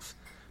itself,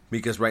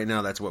 because right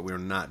now that's what we're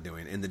not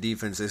doing, and the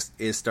defense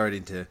is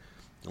starting to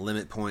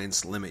limit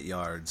points, limit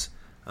yards.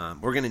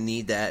 We're going to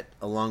need that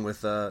along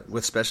with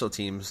special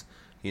teams,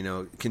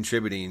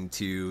 contributing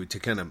to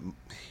kind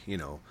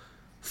of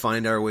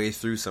find our way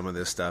through some of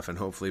this stuff and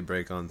hopefully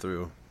break on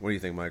through. What do you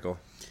think, Michael?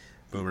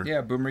 Boomer.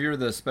 Yeah, Boomer, you're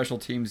the special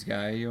teams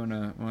guy. You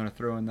wanna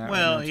throw in that?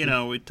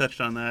 Well, we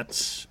touched on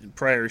that in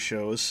prior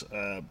shows.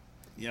 A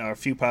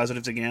few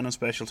positives again on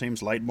special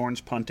teams.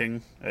 Lightbourne's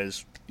punting,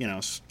 as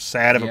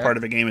sad of a part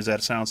of the game as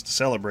that sounds to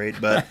celebrate,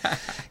 but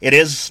it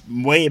is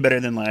way better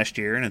than last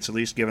year, and it's at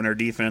least given our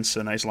defense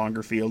a nice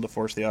longer field to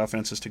force the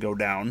offenses to go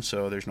down.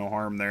 So there's no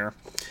harm there.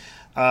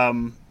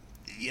 I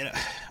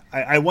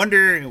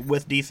wonder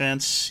with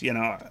defense,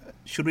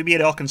 should we be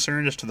at all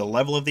concerned as to the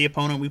level of the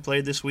opponent we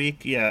played this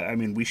week? Yeah, I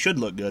mean, we should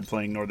look good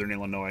playing Northern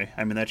Illinois.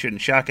 I mean, that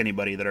shouldn't shock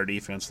anybody that our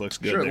defense looks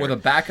good. Sure, there. With a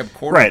backup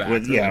quarterback.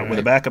 Right, with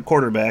a backup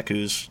quarterback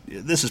this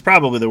is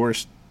probably the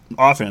worst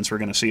offense we're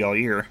going to see all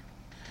year.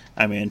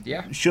 I mean,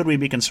 should we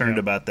be concerned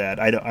about that?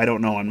 I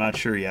don't know. I'm not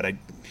sure yet.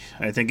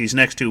 I think these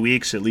next 2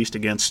 weeks, at least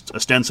against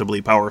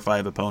ostensibly Power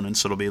 5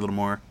 opponents, it'll be a little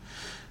more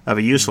of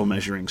a useful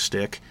measuring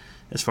stick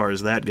as far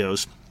as that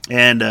goes.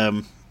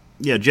 And,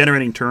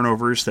 generating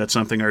turnovers, that's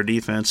something our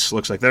defense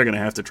looks like they're going to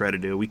have to try to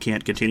do. We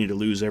can't continue to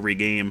lose every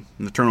game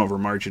in the turnover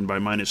margin by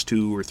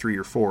 -2 or 3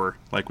 or 4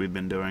 like we've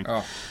been doing.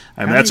 Oh.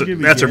 I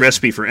mean, that's a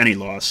recipe for any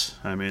loss.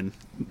 I mean,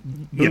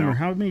 Boomer,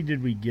 how many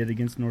did we get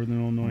against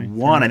Northern Illinois?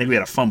 One. I think we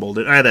had a fumble.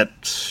 We had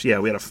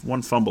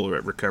one fumble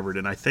recovered,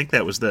 and I think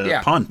that was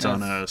the punt on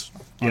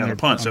the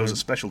punt. So it was a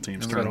special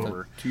teams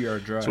turnover.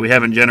 2-yard drive. So we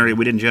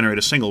didn't generate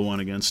a single one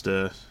against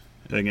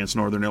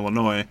Northern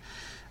Illinois.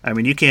 I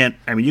mean, you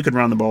could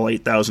run the ball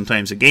 8,000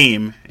 times a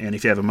game, and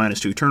if you have a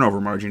 -2 turnover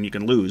margin, you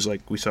can lose,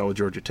 like we saw with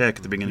Georgia Tech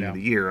at the beginning of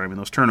the year. I mean,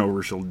 those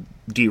turnovers will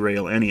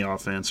derail any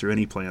offense or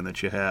any plan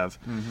that you have.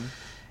 Mm-hmm.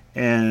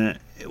 And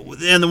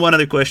then the one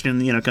other question,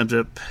 comes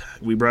up.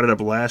 We brought it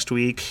up last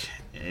week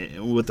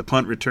with the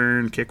punt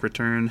return, kick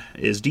return.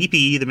 Is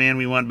DPE the man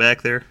we want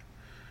back there?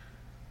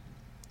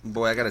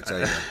 Boy, I got to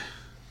tell you,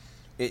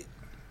 it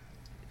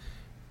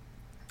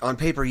on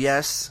paper,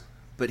 yes,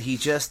 but he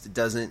just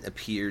doesn't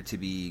appear to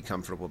be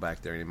comfortable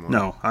back there anymore.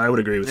 No, I would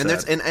agree with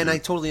that. And I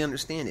totally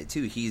understand it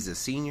too. He's a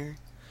senior.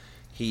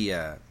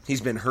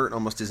 He's been hurt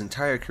almost his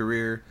entire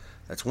career.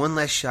 That's one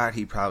less shot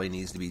he probably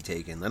needs to be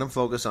taken. Let him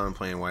focus on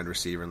playing wide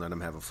receiver and let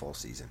him have a full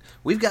season.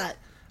 We've got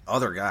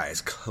other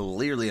guys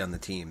clearly on the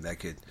team that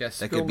could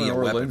be a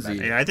weapon.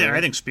 Yeah, I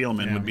think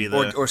Spielman would be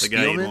the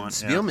guy you'd want.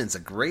 Spielman's a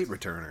great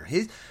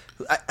returner.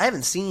 I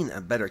haven't seen a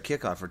better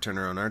kickoff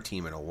returner on our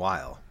team in a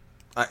while.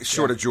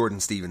 Short of Jordan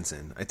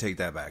Stevenson. I take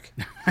that back.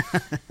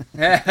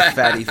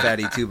 fatty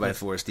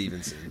 2x4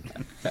 Stevenson.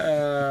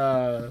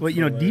 Well,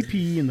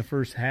 DPE in the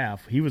first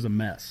half, he was a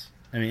mess.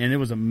 I mean, and it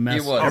was a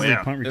mess. Every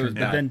punt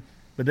return.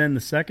 But then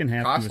the second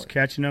half, he was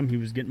catching them. He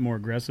was getting more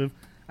aggressive.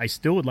 I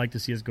still would like to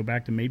see us go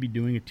back to maybe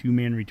doing a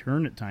two-man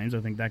return at times. I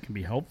think that can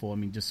be helpful. I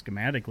mean, just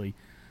schematically.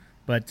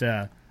 But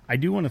I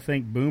do want to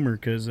thank Boomer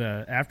because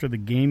after the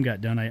game got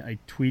done, I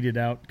tweeted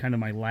out kind of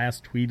my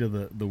last tweet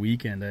of the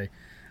weekend.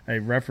 I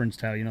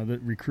referenced how, that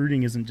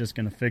recruiting isn't just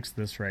going to fix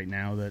this right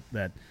now,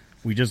 that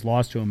we just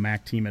lost to a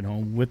MAC team at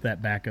home with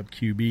that backup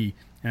QB.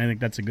 And I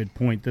think that's a good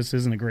point. This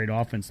isn't a great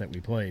offense that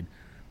we played.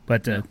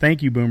 But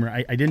thank you, Boomer.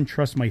 I didn't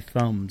trust my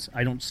thumbs.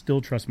 I don't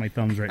still trust my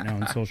thumbs right now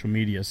on social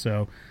media.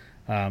 So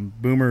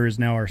Boomer is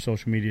now our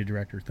social media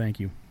director. Thank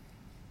you.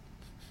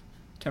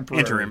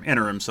 Temporary.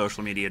 Interim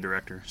social media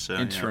director. So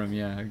Interim,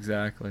 yeah,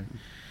 exactly.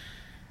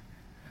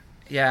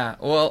 Yeah,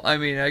 well, I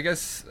mean, I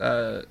guess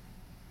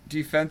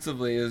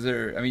defensively, is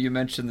there? I mean, you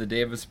mentioned the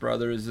Davis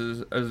brothers.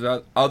 Is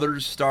there other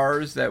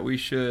stars that we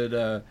should,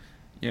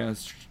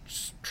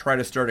 try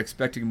to start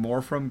expecting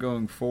more from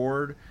going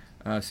forward?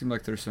 Seem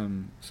like there's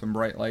some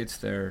bright lights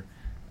there.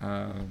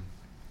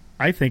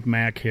 I think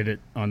Mac hit it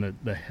on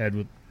the head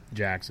with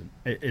Jackson.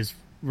 It is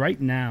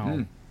right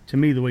now, to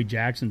me, the way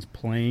Jackson's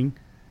playing,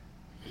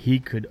 he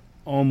could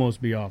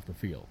almost be off the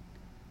field.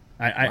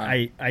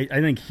 I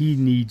think he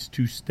needs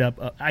to step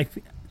up.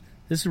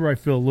 This is where I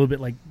feel a little bit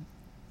like,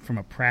 from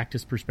a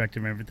practice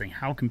perspective and everything,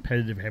 how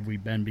competitive have we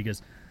been?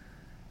 Because,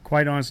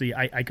 quite honestly,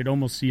 I could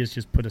almost see us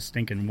just put a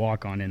stinking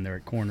walk-on in there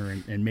at corner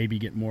and maybe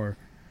get more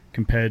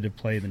competitive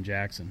play than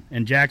Jackson.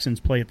 And Jackson's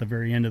play at the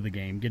very end of the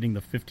game, getting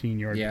the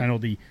 15-yard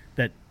penalty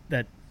that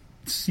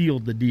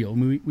sealed the deal. I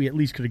mean, we at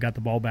least could have got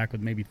the ball back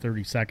with maybe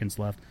 30 seconds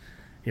left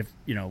if,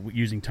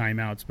 using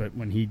timeouts. But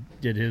when he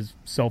did his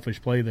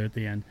selfish play there at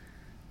the end,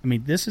 I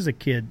mean, this is a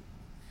kid.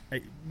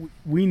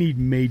 We need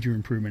major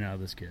improvement out of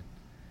this kid.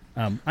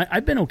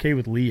 I've been okay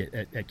with Lee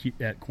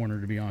at corner,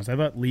 to be honest. I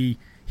thought Lee,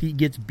 he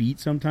gets beat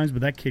sometimes,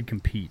 but that kid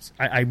competes.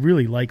 I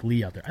really like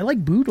Lee out there. I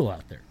like Boodle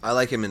out there. I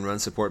like him in run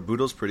support.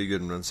 Boodle's pretty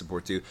good in run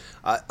support, too.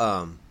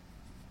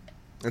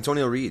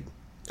 Antonio Reed,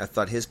 I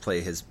thought his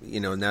play has,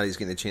 now that he's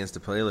getting a chance to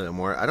play a little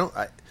more.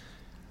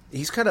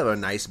 He's kind of a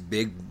nice,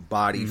 big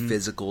body,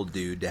 physical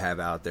dude to have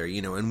out there,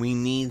 and we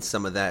need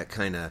some of that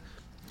kind of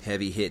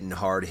heavy-hitting,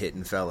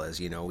 hard-hitting fellas,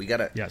 We got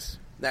to... Yes.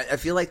 I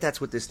feel like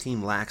that's what this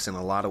team lacks in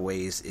a lot of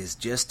ways, is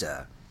just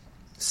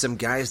some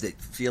guys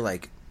that feel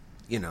like,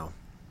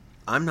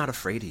 I'm not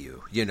afraid of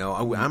you.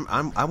 I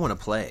want to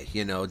play.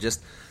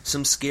 Just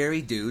some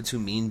scary dudes who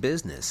mean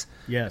business.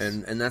 Yes,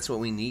 and that's what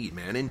we need,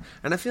 man.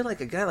 And I feel like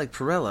a guy like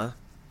Perella,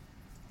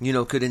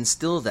 could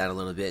instill that a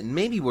little bit, and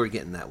maybe we're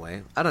getting that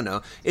way. I don't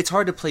know. It's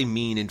hard to play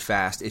mean and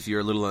fast if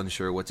you're a little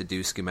unsure what to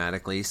do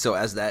schematically. So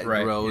as that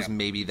grows,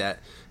 maybe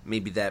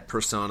that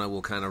persona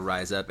will kind of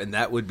rise up, and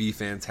that would be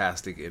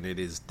fantastic, and it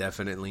is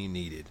definitely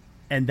needed.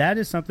 And that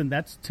is something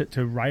that's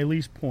to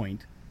Riley's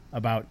point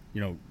about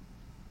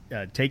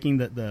taking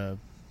the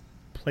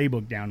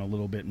playbook down a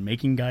little bit and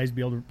making guys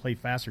be able to play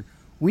faster.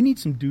 We need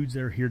some dudes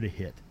that are here to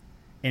hit.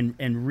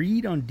 And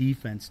Reed on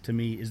defense, to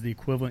me, is the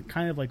equivalent,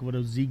 kind of like what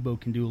Ozigbo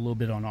can do a little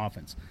bit on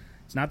offense.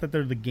 It's not that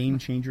they're the game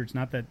changer. It's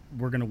not that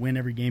we're going to win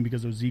every game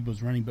because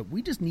Ozigbo's running, but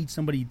we just need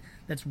somebody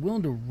that's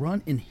willing to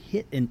run and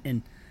hit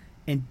and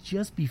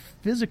just be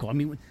physical. I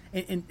mean,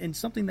 and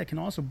something that can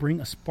also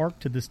bring a spark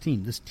to this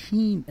team. This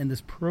team and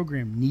this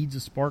program needs a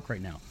spark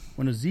right now.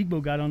 When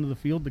Ozigbo got onto the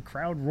field, the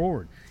crowd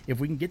roared. If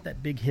we can get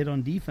that big hit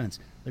on defense,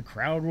 the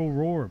crowd will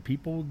roar.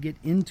 People will get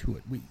into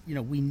it.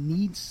 We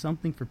need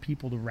something for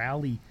people to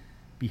rally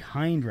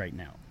behind right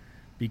now,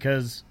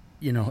 because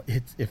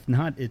if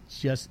not, it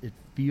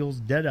feels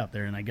dead out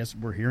there. And I guess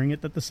we're hearing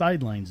it that the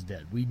sideline's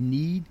dead. We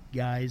need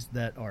guys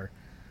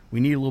we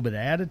need a little bit of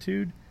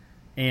attitude,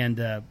 and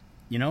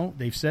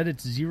they've said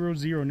it's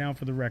 0-0 now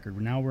for the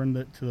record. Now we're in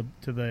to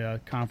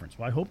the conference.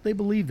 Well, I hope they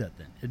believe that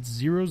then. It's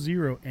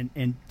 0-0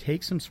 and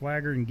take some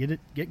swagger and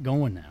get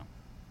going now.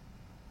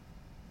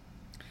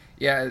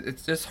 Yeah,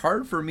 it's just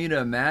hard for me to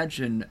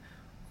imagine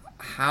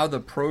how the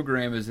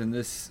program is in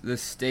this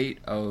state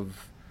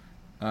of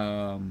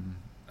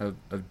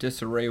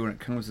disarray when it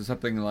comes to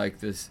something like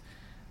this.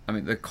 I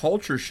mean, the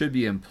culture should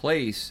be in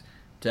place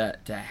to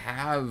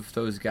have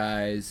those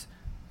guys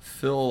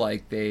feel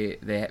like they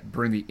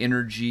bring the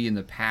energy and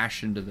the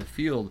passion to the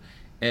field.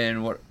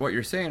 And what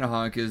you're saying,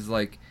 Honk, is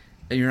like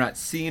you're not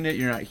seeing it,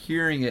 you're not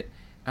hearing it.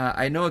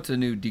 I know it's a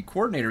new D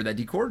coordinator. That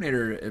D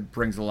coordinator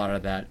brings a lot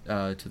of that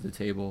to the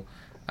table.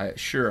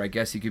 sure, I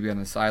guess he could be on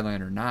the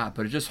sideline or not,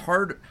 but it's just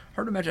hard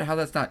to imagine how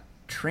that's not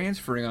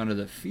transferring onto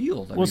the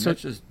field. I mean,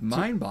 that's just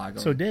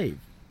mind-boggling. So, Dave,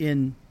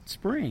 in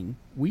spring,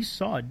 we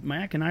saw,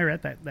 Mac and I were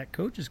at that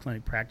coaches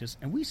clinic practice,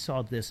 and we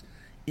saw this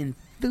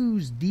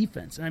enthused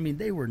defense. I mean,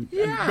 they won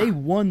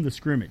the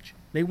scrimmage.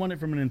 They won it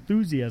from an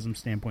enthusiasm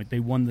standpoint. They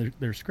won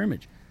their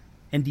scrimmage.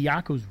 And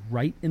Diaco's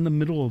right in the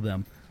middle of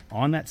them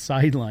on that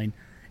sideline,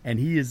 and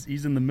he's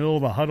in the middle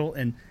of a huddle.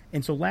 And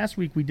so last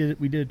week we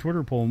did a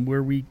Twitter poll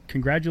where we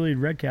congratulated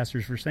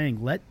Redcasters for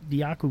saying let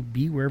Diaco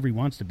be wherever he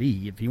wants to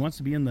be. If he wants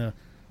to be in the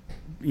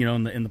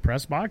in the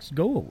press box,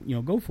 go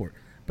for it.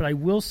 But I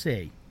will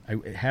say,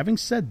 having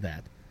said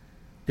that,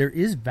 there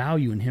is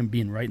value in him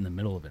being right in the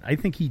middle of it. I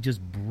think he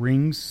just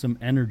brings some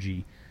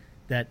energy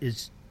that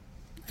is,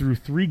 through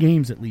 3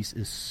 games at least,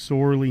 is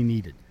sorely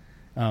needed.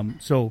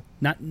 So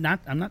I'm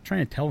not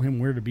trying to tell him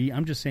where to be.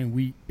 I'm just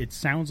saying it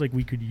sounds like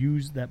we could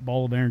use that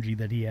ball of energy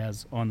that he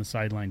has on the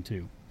sideline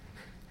too.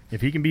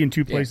 If he can be in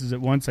 2 places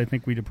at once, I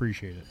think we'd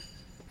appreciate it.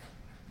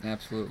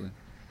 Absolutely.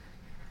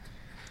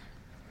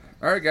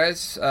 All right,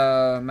 guys.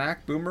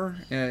 Mac, Boomer,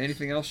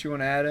 anything else you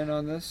want to add in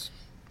on this?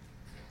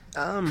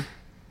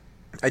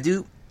 I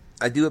do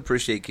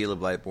appreciate Caleb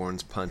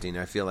Lightbourne's punting.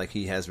 I feel like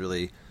he has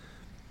really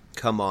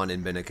come on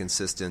and been a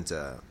consistent,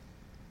 I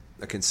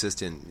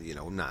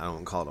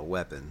don't call it a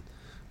weapon,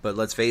 but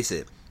let's face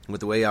it,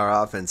 with the way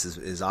our offense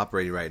is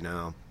operating right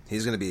now,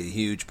 he's going to be a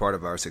huge part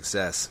of our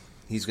success.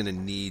 He's going to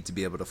need to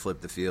be able to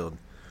flip the field.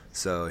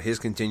 So his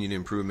continued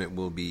improvement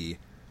will be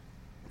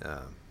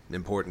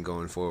important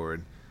going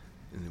forward.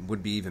 And it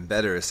would be even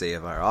better, say,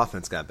 if our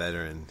offense got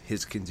better and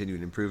his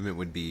continued improvement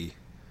would be,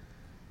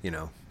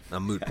 a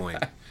moot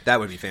point. That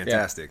would be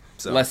fantastic. Yeah.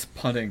 So less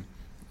punting.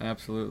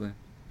 Absolutely.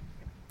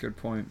 Good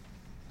point.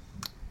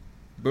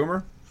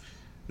 Boomer?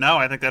 No,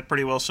 I think that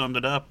pretty well summed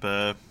it up.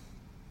 Like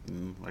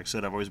I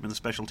said, I've always been the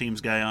special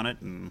teams guy on it,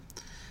 and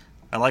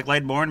I like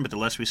Lightbourne, but the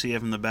less we see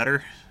of him, the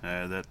better.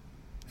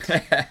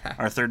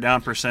 Our third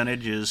down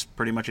percentage is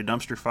pretty much a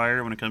dumpster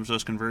fire when it comes to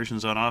those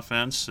conversions on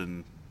offense,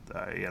 and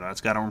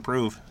it's got to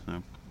improve.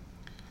 So.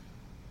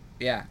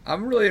 Yeah,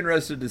 I'm really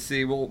interested to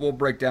see. We'll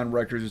break down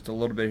records just a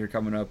little bit here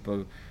coming up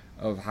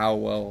of how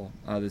well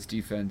this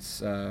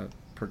defense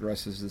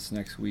progresses this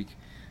next week.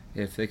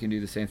 If they can do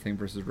the same thing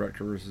versus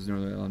Rutgers versus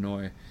Northern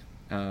Illinois,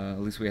 at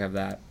least we have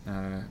that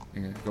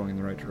going in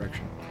the right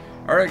direction.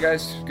 All right,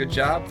 guys, good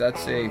job.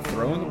 That's a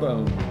throw in the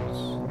bones.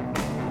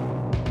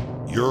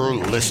 You're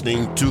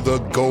listening to the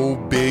Go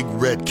Big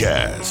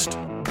Redcast.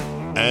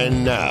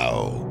 And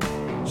now,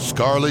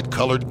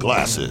 scarlet-colored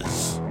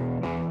glasses.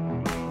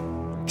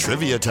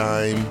 Trivia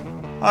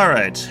time. All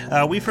right.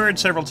 We've heard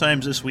several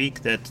times this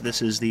week that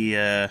this is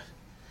the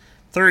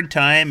third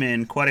time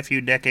in quite a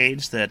few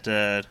decades that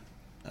a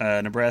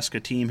Nebraska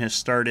team has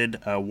started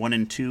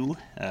 1-2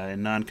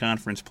 in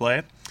non-conference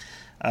play.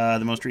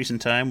 The most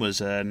recent time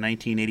was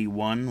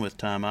 1981 with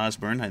Tom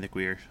Osborne. I think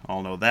we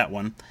all know that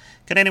one.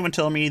 Can anyone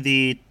tell me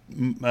the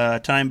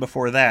time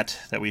before that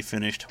we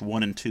finished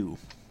 1-2?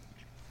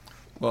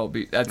 Well,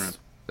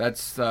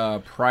 that's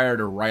prior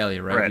to Riley,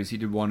 right? Because he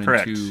did 1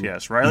 Correct. and 2.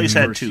 Yes, Riley's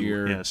had 2.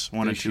 Year, yes,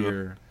 1 and 2.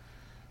 Year.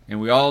 And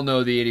we all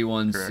know the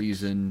 81 Correct.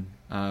 season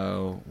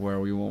where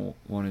we won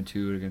 1 and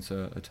 2 against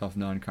a tough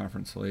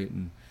non-conference slate,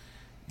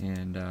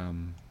 and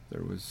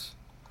there was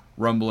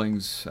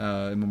rumblings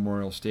in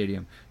Memorial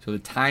Stadium. So the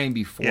time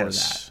before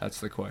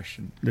that's the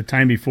question. The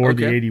time before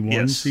the 81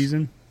 Yes.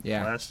 season?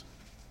 Yeah.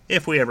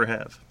 If we ever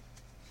have.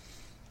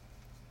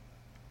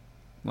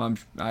 Well,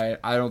 I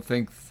don't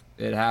think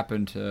it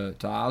happened to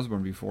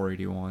Osborne before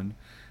 81,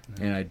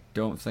 and I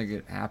don't think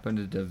it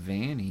happened to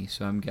Devaney,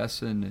 so I'm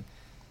guessing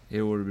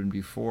it would have been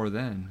before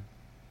then.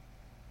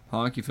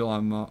 Honk, you feel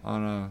I'm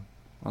on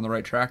the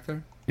right track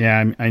there?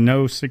 Yeah, I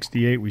know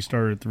 68 we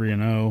started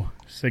 3-0.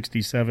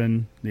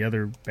 67, the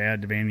other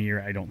bad Devaney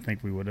year, I don't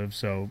think we would have.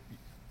 So,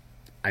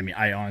 I mean,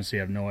 I honestly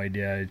have no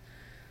idea.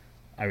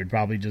 I would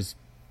probably just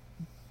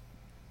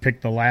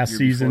pick the last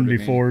season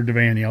before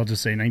Devaney. I'll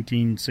just say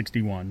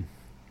 1961.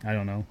 I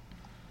don't know.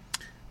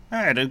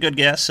 All right, a good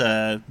guess.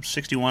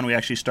 61, we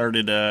actually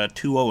started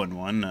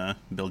 2-0-1.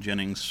 Bill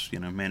Jennings,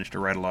 managed to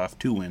rattle off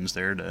 2 wins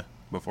there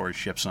before his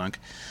ship sunk.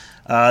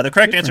 The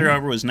correct answer,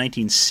 however, was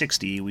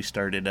 1960. We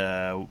started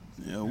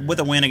with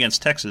a win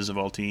against Texas, of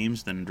all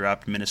teams, then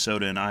dropped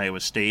Minnesota and Iowa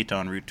State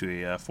en route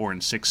to a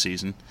 4-6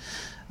 season.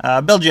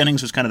 Bill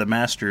Jennings was kind of the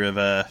master of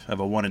a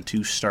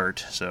 1-2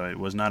 start, so it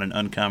was not an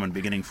uncommon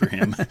beginning for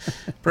him.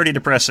 Pretty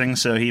depressing,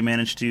 so he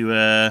managed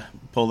to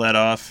pull that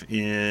off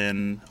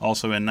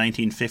also in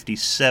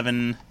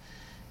 1957,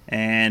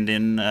 and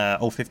in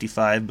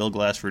 55, Bill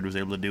Glassford was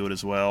able to do it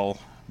as well.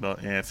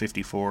 About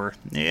 54.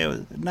 Yeah, it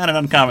was not an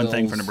uncommon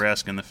thing for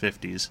Nebraska in the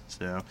 50s.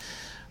 So,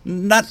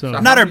 not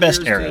our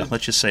best era.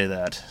 Let's just say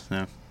that.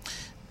 So.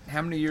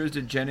 How many years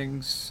did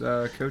Jennings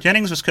coach?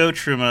 Jennings was coached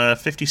from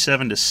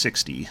 57 to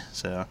 60.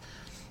 So,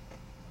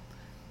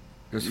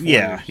 it was 4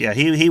 years.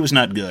 He was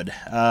not good.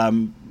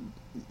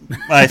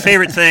 my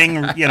favorite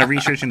thing,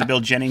 researching the Bill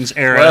Jennings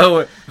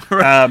era.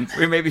 Well,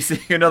 we may be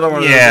seeing another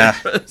one. Yeah,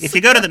 of those. If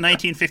you go to the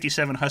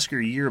 1957 Husker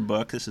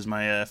yearbook, this is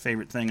my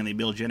favorite thing in the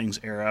Bill Jennings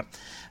era.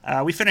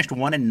 We finished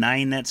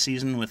 1-9 that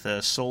season with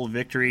a sole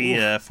victory,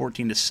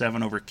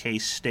 14-7 over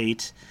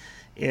K-State.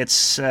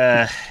 It's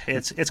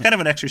kind of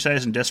an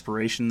exercise in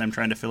desperation. Them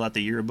trying to fill out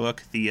the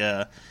yearbook.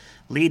 The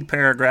lead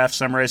paragraph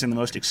summarizing the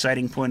most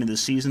exciting point of the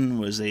season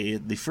was the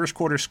first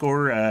quarter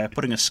score,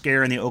 putting a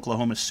scare in the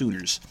Oklahoma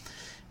Sooners.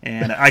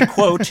 And I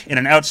quote, "In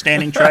an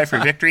outstanding try for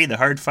victory, the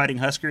hard-fighting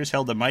Huskers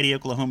held the mighty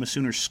Oklahoma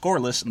Sooners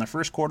scoreless in the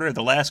first quarter of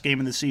the last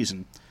game of the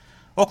season.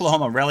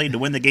 Oklahoma rallied to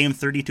win the game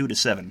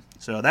 32-7.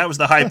 So that was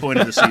the high point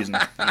of the season.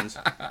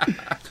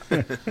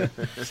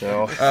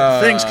 So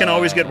things can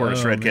always get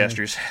worse,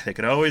 Redcasters. They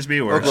could always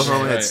be worse.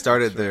 Oklahoma had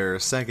started their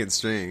second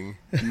string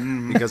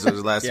because it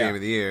was the last game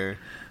of the year.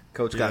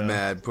 Coach got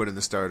mad, put in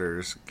the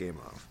starters, game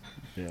off.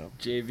 Yeah.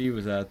 JV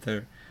was out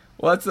there.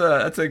 Well,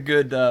 that's a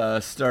good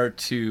start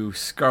to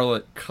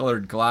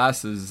scarlet-colored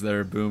glasses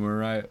there, Boomer,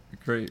 right?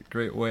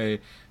 Great way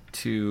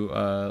to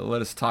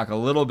let us talk a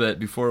little bit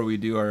before we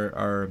do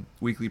our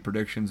weekly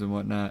predictions and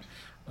whatnot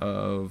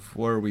of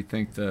where we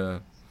think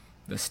the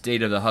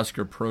state of the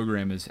Husker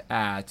program is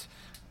at.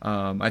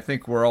 I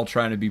think we're all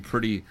trying to be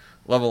pretty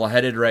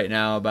level-headed right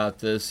now about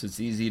this. It's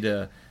easy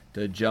to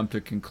jump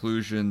to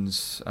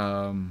conclusions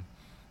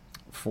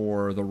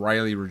for the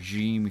Riley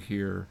regime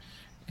here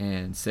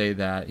and say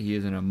that he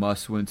is in a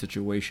must-win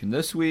situation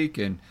this week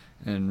and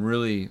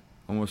really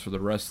almost for the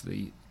rest of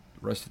the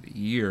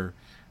year.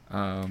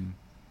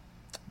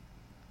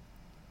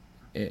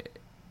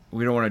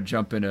 We don't want to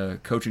jump into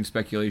coaching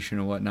speculation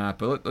and whatnot,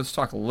 but let's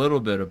talk a little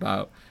bit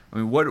about. I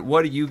mean,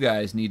 what do you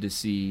guys need to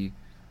see,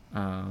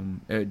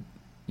 going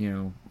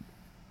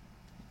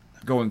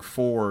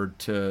forward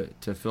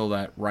to feel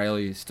that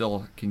Riley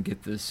still can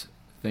get this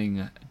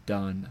thing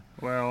done?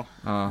 Well,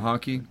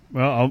 Honky.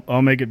 Well,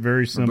 I'll make it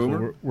very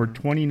simple. We're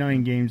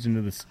 29 games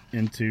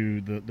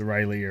into the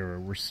Riley era.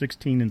 We're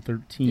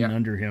 16-13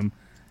 under him,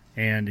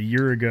 and a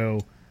year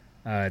ago,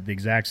 at the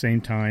exact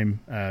same time,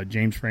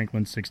 James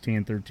Franklin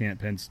 16-13 at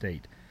Penn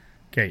State.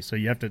 Okay, so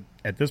you have to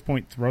at this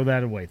point throw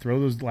that away. Throw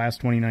those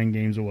last 29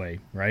 games away.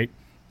 Right?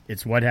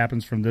 It's what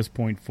happens from this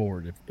point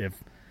forward.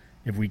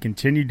 If we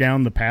continue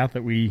down the path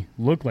that we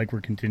look like we're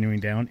continuing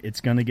down,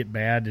 it's going to get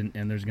bad,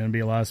 and there's going to be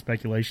a lot of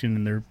speculation,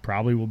 and there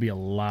probably will be a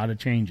lot of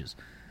changes.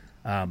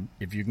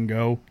 If you can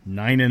go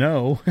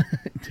 9-0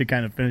 to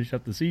kind of finish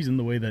up the season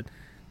the way that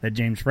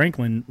James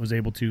Franklin was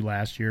able to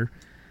last year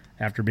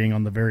after being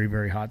on the very,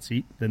 very hot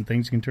seat, then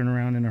things can turn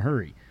around in a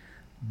hurry.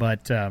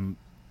 But,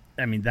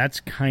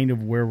 that's kind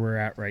of where we're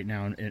at right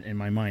now in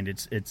my mind.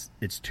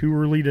 It's too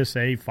early to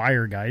say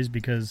fire guys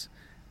because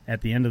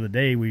at the end of the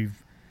day, we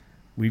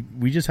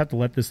just have to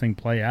let this thing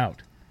play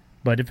out.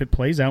 But if it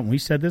plays out, and we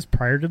said this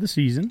prior to the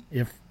season,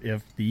 if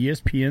the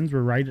ESPNs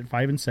were right at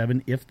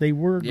 5-7, if they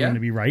were going to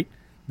be right,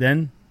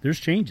 then there's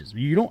changes.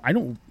 I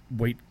don't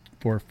wait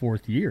for a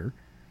fourth year.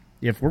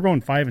 If we're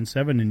going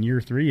 5-7 in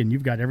year 3 and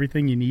you've got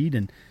everything you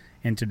need,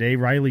 and today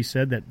Riley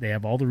said that they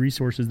have all the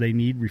resources they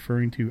need,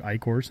 referring to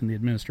iCourse and the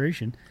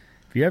administration.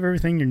 If you have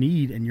everything you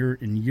need and you're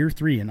in year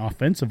 3 and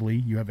offensively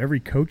you have every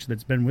coach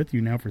that's been with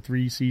you now for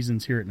 3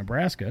 seasons here at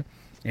Nebraska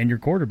and your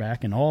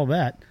quarterback and all of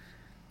that,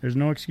 there's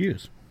no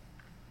excuse.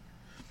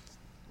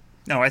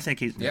 No, I think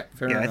he's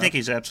I think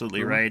he's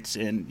absolutely right.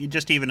 And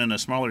just even on a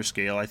smaller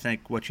scale, I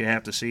think what you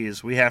have to see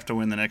is we have to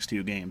win the next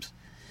 2 games.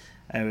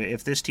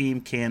 If this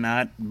team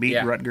cannot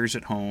beat Rutgers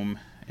at home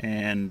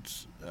and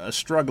a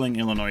struggling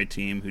Illinois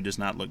team who does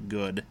not look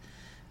good,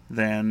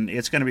 then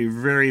it's going to be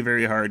very,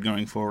 very hard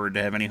going forward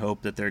to have any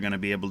hope that they're going to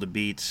be able to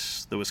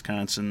beat the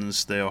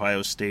Wisconsins, the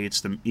Ohio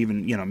States,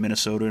 even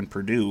Minnesota and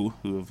Purdue,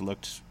 who have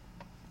looked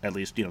at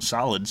least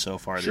solid so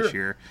far this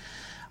year.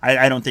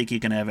 I don't think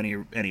you can have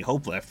any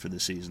hope left for the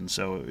season.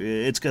 So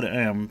it's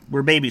gonna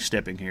we're baby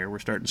stepping here. We're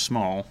starting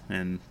small,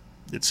 and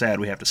it's sad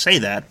we have to say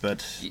that,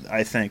 but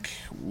I think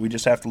we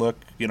just have to look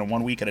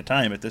 1 week at a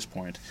time at this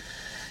point.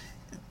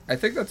 I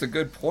think that's a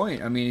good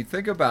point. I mean, you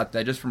think about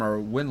that just from our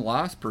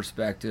win-loss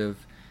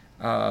perspective.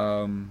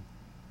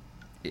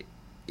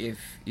 If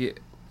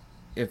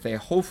they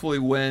hopefully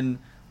win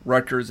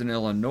Rutgers and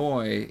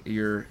Illinois,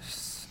 you're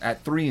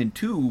at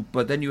 3-2,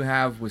 but then you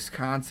have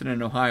Wisconsin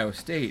and Ohio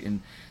State,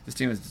 and this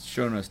team has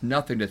shown us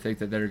nothing to think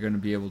that they're going to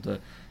be able to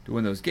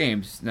win those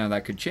games. Now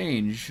that could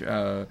change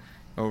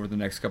over the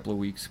next couple of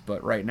weeks,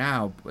 but right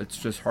now it's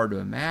just hard to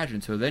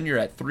imagine. So then you're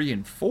at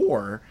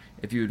 3-4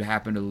 if you'd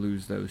happen to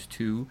lose those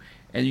 2,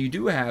 and you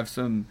do have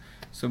some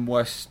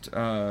West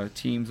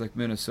teams like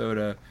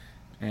Minnesota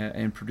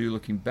and Purdue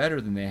looking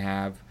better than they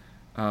have.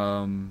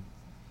 Even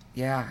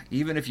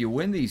if you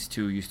win these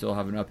 2, you still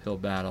have an uphill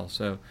battle.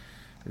 So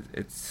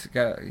he's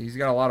got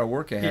a lot of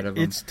work ahead of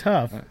him. It's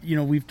tough.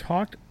 We've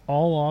talked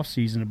all off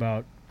season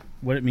about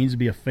what it means to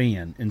be a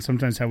fan, and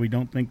sometimes how we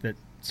don't think that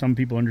some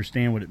people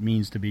understand what it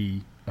means to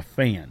be a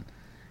fan.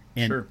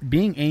 And Sure.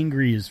 being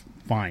angry is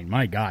fine.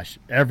 My gosh,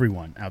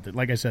 everyone out there.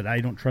 Like I said, I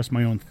don't trust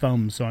my own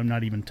thumb, so I'm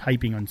not even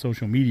typing on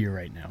social media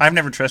right now. I've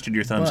never trusted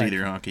your thumbs But-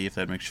 either, Honky, if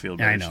that makes you feel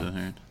better. I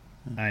know.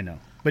 So, I know.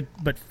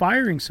 But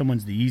firing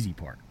someone's the easy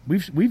part.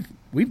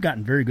 We've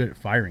gotten very good at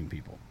firing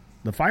people.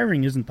 The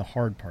firing isn't the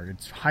hard part.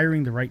 It's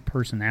hiring the right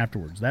person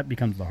afterwards. That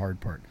becomes the hard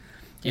part.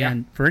 Yeah.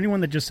 And for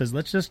anyone that just says,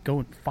 let's just go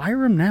and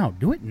fire him now.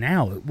 Do it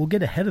now. We'll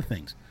get ahead of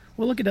things.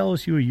 Well, look at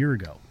LSU a year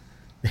ago.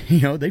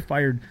 They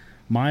fired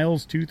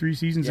Miles 2-3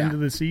 seasons into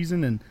the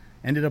season and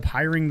ended up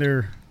hiring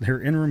their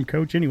interim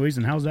coach anyways.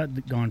 And how's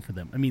that gone for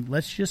them? I mean,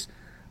 let's just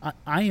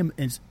I am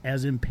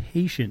as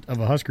impatient of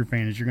a Husker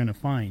fan as you're going to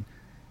find.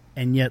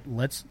 And yet,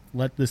 let's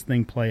let this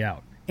thing play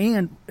out.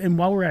 And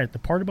while we're at it, the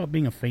part about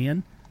being a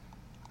fan,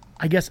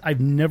 I guess I've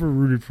never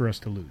rooted for us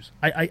to lose.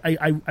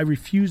 I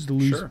refuse to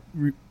lose Sure.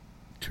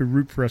 to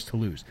root for us to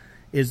lose.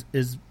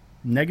 As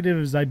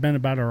negative as I've been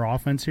about our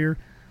offense here,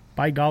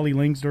 by golly,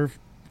 Langsdorff,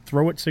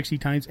 throw it 60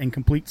 times and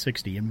complete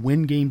 60 and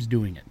win games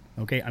doing it.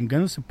 Okay, I'm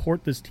going to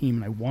support this team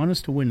and I want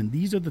us to win. And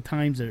these are the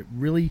times that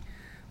really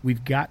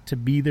we've got to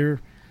be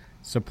there.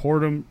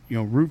 Support them,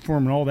 root for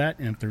them and all that.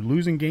 And if they're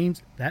losing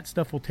games, that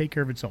stuff will take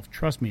care of itself.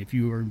 Trust me, if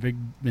you are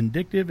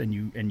vindictive and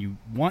you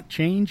want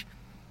change,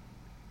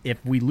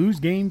 if we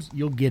lose games,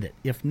 you'll get it.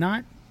 If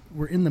not,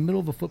 we're in the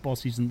middle of a football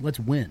season. Let's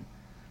win.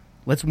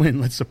 Let's win.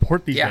 Let's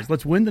support these guys.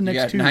 Let's win the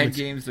next two. You got 9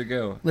 games to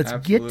go. Let's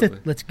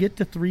Absolutely. get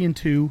to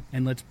 3-2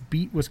 and let's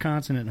beat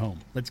Wisconsin at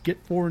home. Let's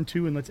get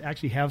 4-2 and let's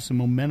actually have some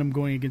momentum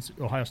going against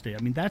Ohio State.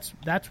 I mean, that's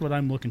what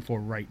I'm looking for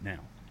right now.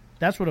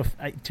 That's what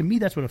to me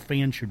that's what a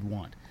fan should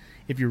want.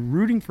 If you're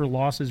rooting for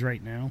losses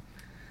right now,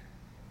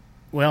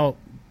 well,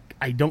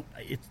 I don't.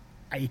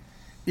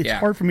 It's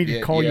hard for me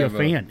to call you a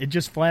fan. It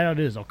just flat out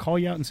is. I'll call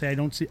you out and say I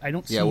don't see.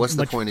 Yeah, what's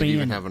the much point of fan.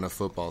 even having a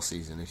football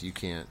season if you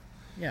can't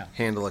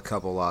handle a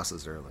couple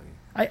losses early?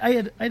 I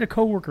had a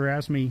coworker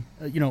ask me,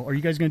 are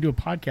you guys going to do a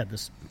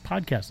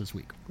podcast this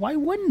week? Why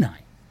wouldn't I?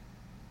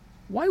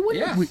 Why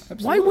wouldn't we?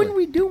 Absolutely. Why wouldn't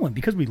we do one?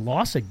 Because we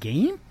lost a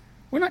game?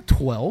 We're not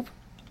 12.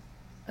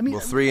 I mean,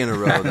 3 in a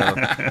row though.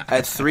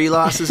 At 3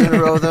 losses in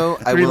a row though,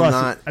 I will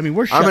not. I mean,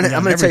 we're. I'm going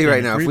to tell you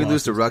right now. everything If we at 3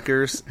 lose to losses.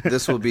 Rutgers,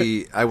 this will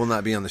be. I will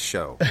not be on the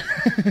show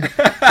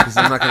because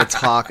I'm not going to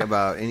talk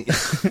about any.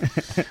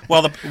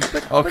 Well,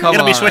 come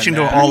it'll be on, switching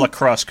to man. all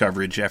lacrosse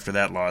coverage after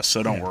that loss,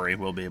 so don't worry,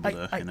 we'll be able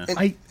to.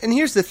 And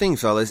here's the thing,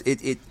 fellas.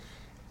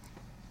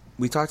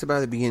 We talked about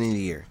at the beginning of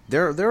the year.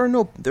 There are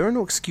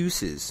no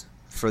excuses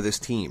for this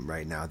team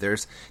right now.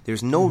 There's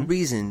no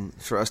reason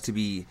for us to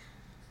be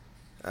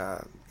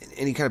in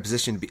any kind of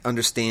position to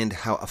understand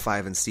how a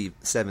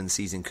 5-7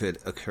 season could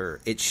occur.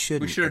 It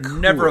shouldn't. We should occur.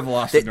 never have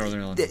lost to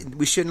Northern Illinois.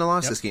 We shouldn't have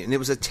lost this game, and it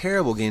was a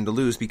terrible game to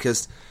lose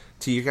because,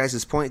 to your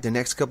guys' point, the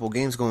next couple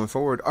games going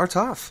forward are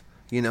tough.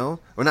 Or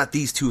not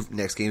these 2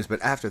 next games,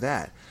 but after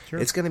that,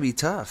 it's going to be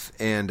tough.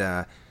 And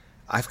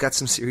I've got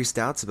some serious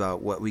doubts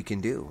about what we can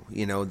do.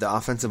 The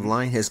offensive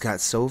line has got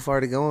so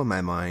far to go in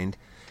my mind,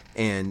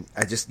 and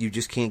you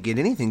just can't get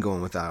anything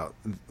going without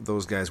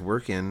those guys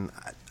working.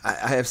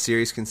 I have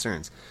serious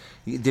concerns.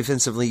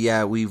 Defensively,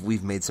 yeah,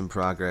 we've made some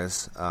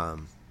progress.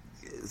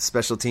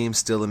 Special teams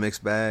still a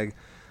mixed bag.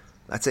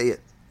 I'd say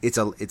it's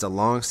a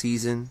long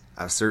season.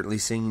 I've certainly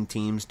seen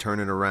teams turn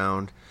it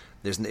around.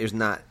 It's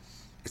not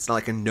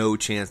like a no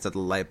chance that the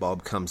light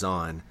bulb comes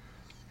on,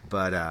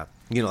 but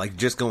like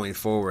just going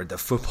forward, the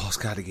football's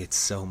got to get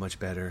so much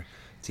better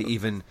to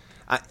even.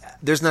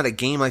 There's not a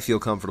game I feel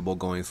comfortable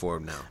going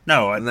forward now.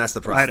 No, and that's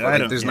the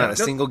problem. There's not a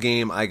single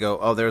game I go,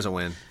 oh, there's a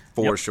win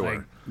for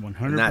sure. I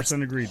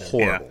 100% agree.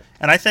 Horrible. Yeah.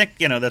 And I think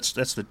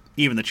that's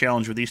even the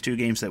challenge with these 2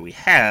 games that we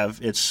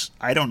have.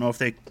 I don't know if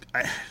they.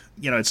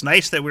 It's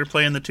nice that we're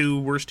playing the 2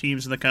 worst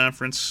teams in the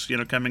conference.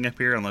 Coming up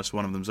here, unless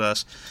one of them's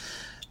us.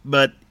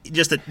 But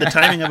just the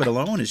timing of it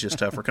alone is just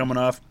tough. We're coming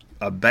off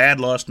a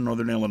bad loss to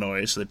Northern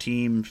Illinois, so the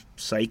team's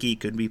psyche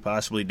could be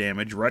possibly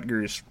damaged.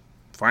 Rutgers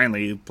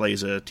finally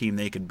plays a team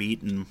they could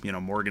beat, in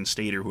Morgan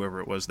State or whoever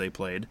it was they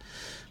played,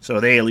 so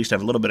they at least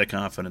have a little bit of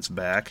confidence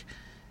back.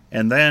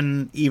 And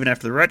then even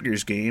after the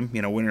Rutgers game,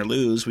 win or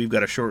lose, we've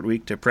got a short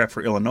week to prep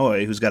for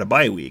Illinois, who's got a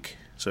bye week.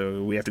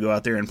 So we have to go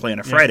out there and play on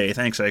a Friday.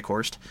 Thanks,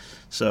 Eichhorst.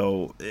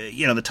 So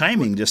the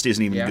timing just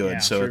isn't even good. Yeah,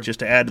 so sure. just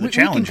to add to the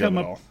challenge of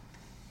it all.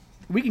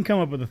 We can come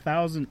up with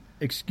 1,000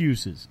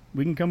 excuses.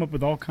 We can come up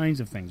with all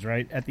kinds of things,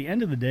 right? At the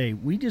end of the day,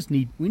 we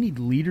need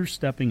leaders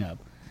stepping up.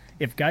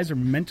 If guys are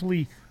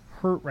mentally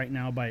hurt right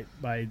now by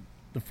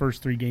the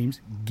first 3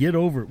 games, get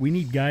over it. We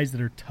need guys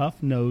that are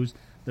tough-nosed,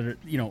 that are,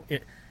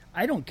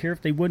 I don't care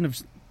if they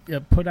wouldn't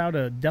have put out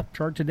a depth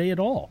chart today at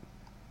all.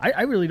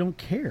 I really don't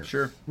care.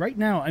 Sure. Right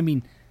now, I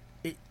mean,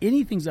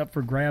 anything's up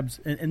for grabs,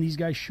 and these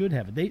guys should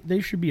have it. They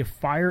should be a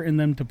fire in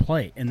them to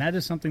play, and that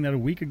is something that a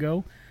week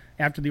ago,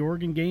 after the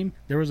Oregon game,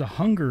 there was a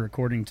hunger,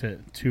 according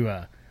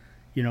to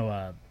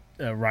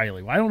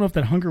Riley. Well, I don't know if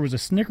that hunger was a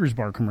Snickers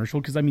bar commercial,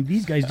 because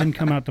these guys didn't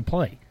come out to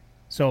play.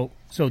 So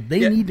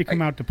they need to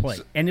come out to play,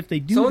 and if they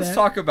do, so let's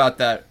talk about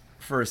that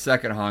for a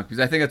second, Honk, because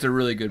I think that's a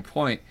really good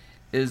point.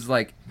 Is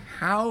like,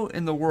 how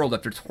in the world,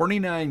 after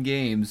 29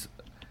 games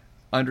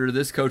under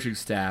this coaching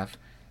staff,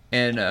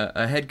 and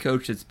a head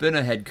coach that's been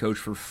a head coach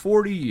for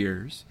 40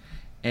 years,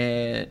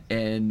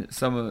 and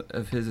some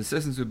of his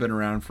assistants who've been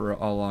around for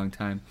a long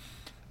time.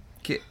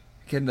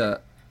 Can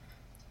the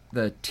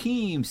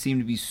team seem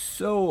to be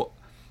so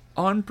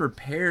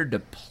unprepared to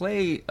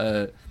play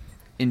a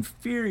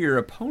inferior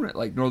opponent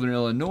like Northern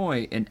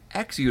Illinois and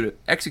execute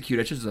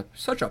at just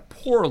such a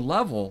poor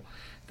level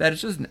that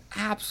it's just an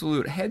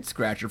absolute head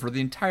scratcher for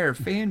the entire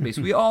fan base.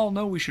 We all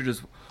know we should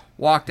just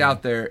walked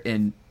out there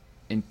and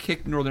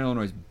kicked Northern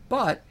Illinois'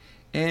 butt,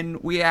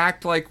 and we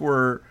act like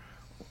we're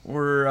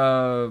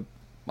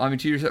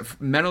to yourself,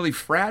 mentally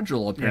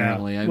fragile,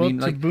 apparently. Yeah. I well, mean,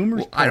 like,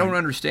 Boomer's I don't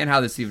understand how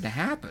this even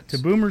happens. To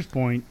Boomer's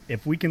point,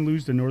 if we can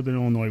lose to Northern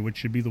Illinois, which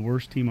should be the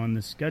worst team on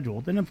this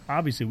schedule, then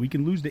obviously we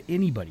can lose to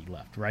anybody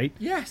left, right?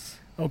 Yes.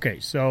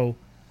 Okay, so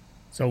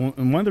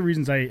and one of the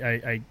reasons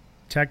I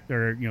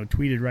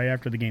tweeted right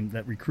after the game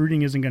that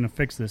recruiting isn't going to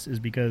fix this is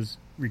because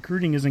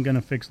recruiting isn't going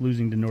to fix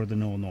losing to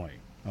Northern Illinois.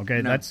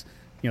 Okay,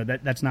 No.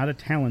 That's not a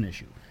talent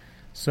issue.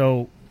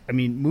 So I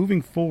mean,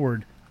 moving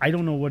forward, I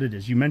don't know what it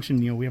is. You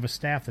mentioned, we have a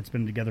staff that's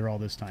been together all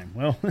this time.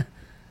 Well,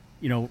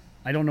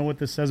 I don't know what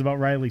this says about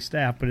Riley's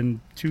staff, but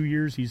in 2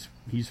 years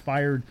he's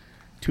fired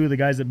two of the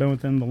guys that have been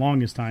with him the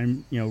longest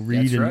time,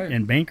 Reed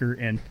and Banker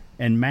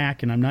and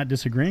Mac, and I'm not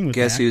disagreeing with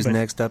Guess Mac, who's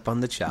next up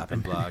on the chopping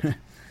block?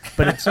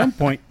 But at some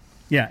point,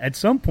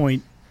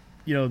 the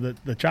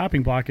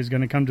chopping block is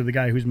going to come to the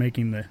guy who's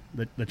making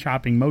the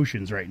chopping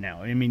motions right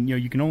now. I mean,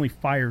 you can only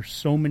fire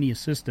so many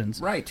assistants,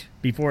 Right.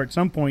 before at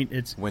some point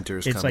it's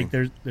Winter's coming.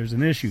 like there's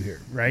an issue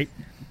here, right?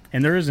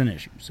 And there is an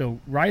issue. So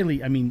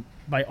Riley, I mean,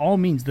 by all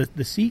means,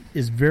 the seat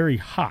is very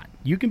hot.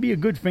 You can be a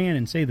good fan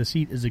and say the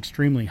seat is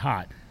extremely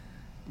hot.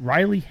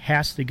 Riley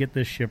has to get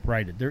this ship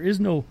righted. There's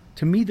no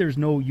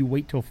you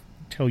wait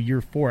till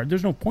year 4.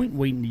 There's no point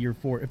waiting to year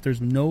 4 if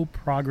there's no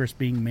progress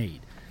being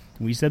made.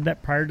 We said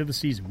that prior to the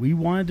season. We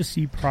wanted to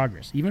see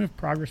progress, even if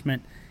progress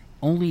meant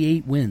only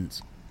 8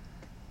 wins.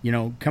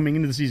 Coming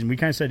into the season, we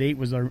kind of said 8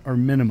 was our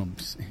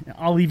minimums.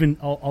 I'll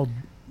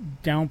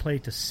downplay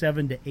it to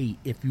 7 to 8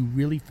 if you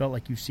really felt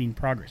like you've seen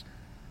progress.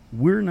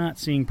 We're not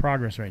seeing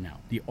progress right now.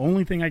 The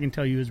only thing I can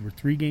tell you is we're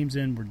 3 games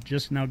in. We're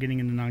just now getting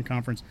into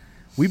non-conference.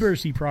 We better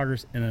see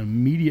progress in an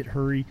immediate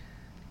hurry.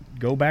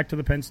 Go back to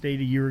the Penn State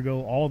a year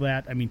ago. All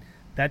that. I mean,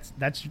 that's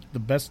the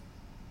best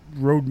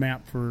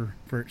roadmap for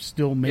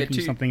still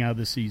making something out of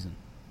this season.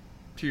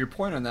 To your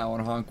point on that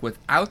one, Honk,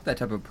 without that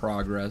type of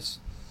progress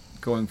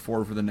going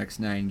forward for the next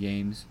 9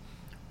 games,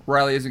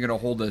 Riley isn't going to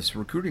hold this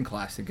recruiting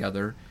class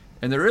together,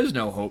 and there is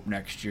no hope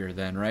next year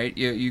then, right?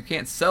 You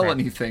can't sell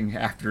anything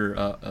after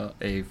a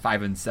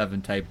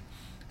 5-7 type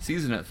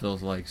season, it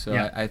feels like. So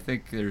yeah. I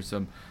think there's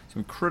some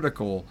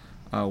critical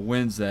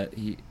wins that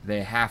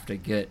they have to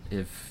get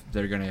if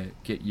they're going to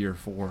get year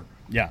 4.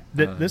 Yeah,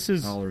 this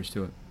is all there is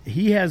to it.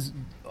 He has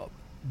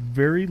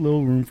very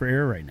little room for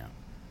error right now.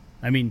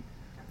 I mean,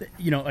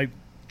 I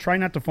try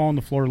not to fall on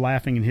the floor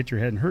laughing and hit your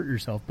head and hurt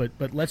yourself, but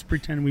let's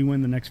pretend we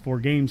win the next 4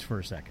 games for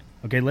a second.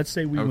 Okay, let's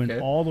say we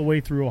win all the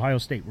way through Ohio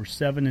State. We're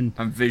 7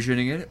 I'm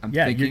visioning it.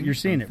 You're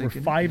seeing it. We're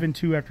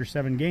 5-2 after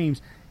 7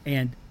 games,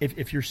 and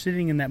if you're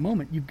sitting in that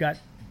moment,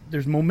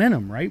 there's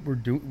momentum, right?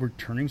 We're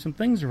turning some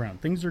things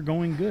around. Things are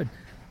going good,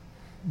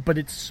 but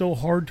it's so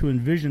hard to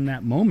envision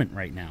that moment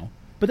right now.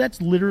 But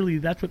that's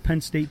what Penn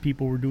State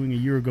people were doing a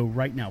year ago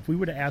right now. If we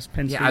would have asked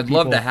Penn State people... I'd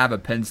love to have a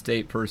Penn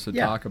State person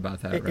talk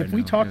about that right now. If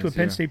we talked to a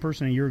Penn State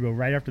person a year ago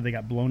right after they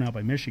got blown out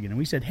by Michigan, and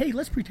we said, hey,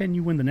 let's pretend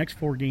you win the next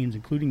 4 games,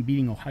 including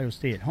beating Ohio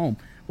State at home,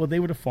 well, they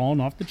would have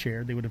fallen off the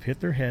chair. They would have hit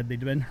their head.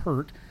 They'd have been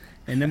hurt.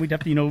 And then we'd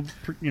have to,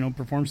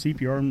 perform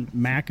CPR. And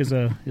Mac is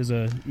a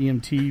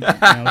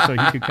EMT, so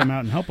he could come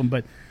out and help them.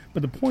 But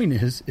the point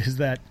is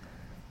that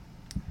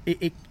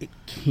it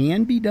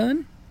can be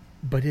done,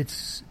 but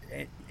it's...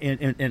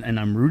 And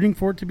I'm rooting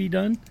for it to be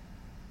done,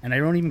 and I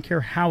don't even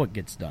care how it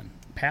gets done.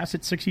 Pass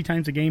it 60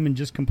 times a game and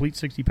just complete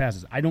 60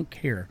 passes. I don't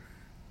care.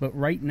 But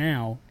right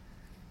now,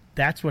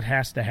 that's what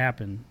has to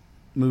happen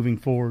moving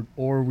forward,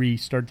 or we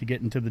start to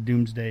get into the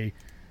doomsday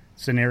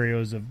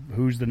scenarios of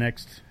who's the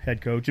next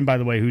head coach. And by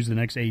the way, who's the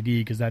next AD,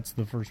 because that's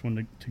the first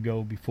one to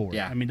go before.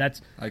 Yeah. I mean,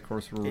 that's... Of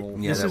course, we'll roll.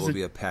 Yeah, that will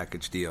be a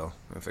package deal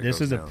if it goes down. This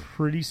is a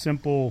pretty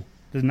simple...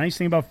 The nice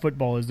thing about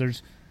football is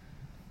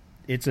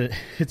it's a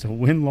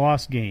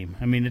win-loss game.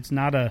 I mean, it's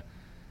not a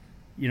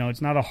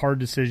hard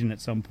decision at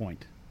some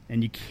point,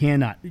 and you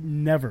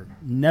never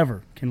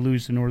can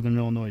lose to Northern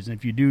Illinois. And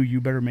if you do,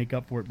 you better make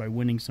up for it by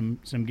winning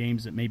some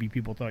games that maybe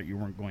people thought you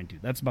weren't going to.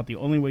 That's about the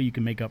only way you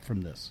can make up from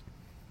this.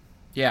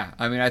 Yeah,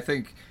 I mean, I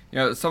think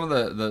some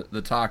of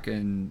the talk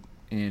in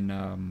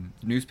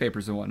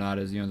newspapers and whatnot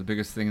is the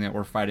biggest thing that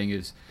we're fighting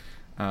is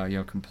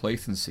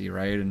complacency,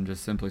 right? And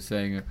just simply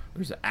saying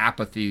there's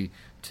apathy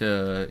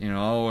to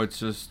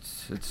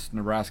it's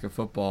Nebraska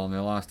football and they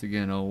lost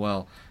again. Oh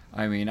well.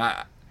 I mean,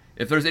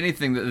 if there's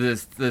anything that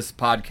this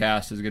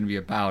podcast is going to be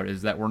about,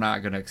 is that we're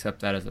not going to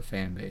accept that as a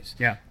fan base.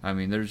 Yeah. I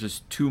mean, there's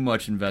just too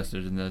much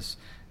invested in this,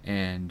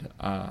 and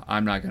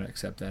I'm not going to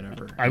accept that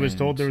ever. I was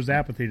told there was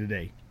apathy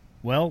today.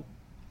 Well,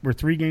 we're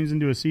 3 games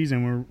into a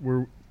season.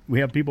 We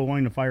have people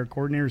wanting to fire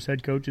coordinators,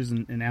 head coaches,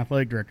 and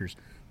athletic directors.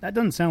 That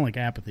doesn't sound like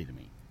apathy to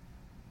me.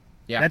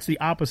 Yeah. That's the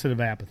opposite of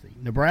apathy.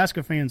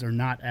 Nebraska fans are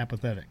not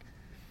apathetic.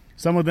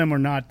 Some of them are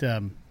not.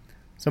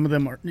 Some of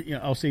them are.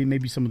 I'll say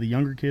maybe some of the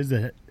younger kids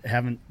that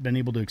haven't been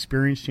able to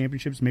experience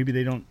championships. Maybe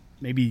they don't.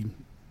 Maybe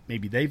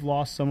they've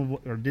lost some of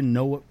what, or didn't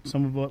know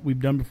some of what we've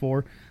done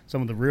before.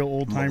 Some of the real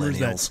old timers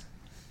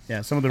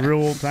some of the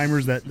real old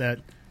timers that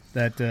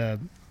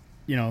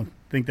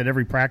think that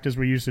every practice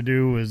we used to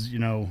do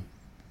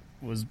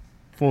was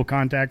full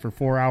contact for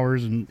 4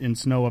 hours in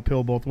snow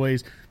uphill both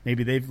ways.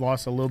 Maybe they've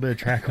lost a little bit of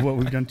track of what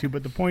we've done too.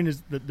 But the point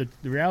is that the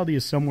reality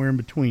is somewhere in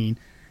between.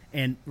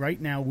 And right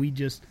now we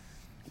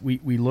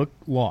look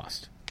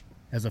lost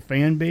as a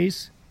fan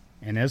base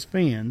and as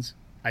fans.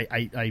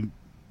 I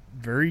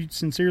very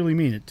sincerely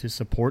mean it, to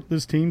support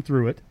this team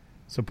through it,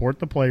 support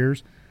the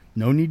players.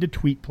 No need to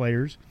tweet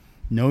players.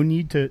 No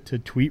need to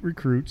tweet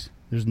recruits.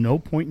 There's no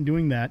point in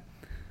doing that.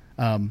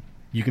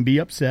 You can be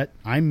upset.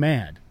 I'm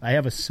mad. I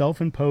have a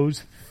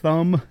self-imposed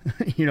thumb,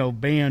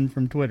 ban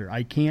from Twitter.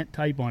 I can't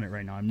type on it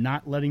right now. I'm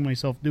not letting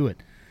myself do it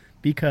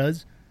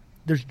because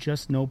there's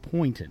just no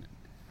point in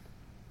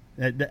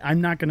it.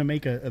 I'm not going to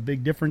make a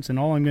big difference, and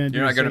all I'm going to do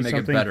You're is not going say to make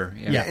something. it better.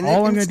 Yeah. And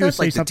all I'm going it's to do not is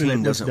say like something the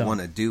team that looks doesn't dumb.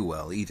 want to do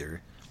well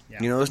either. Yeah.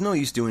 There's no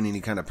use doing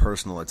any kind of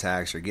personal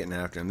attacks or getting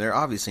after them. They're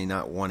obviously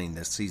not wanting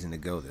this season to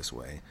go this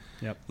way.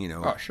 Yep.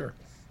 Oh, sure.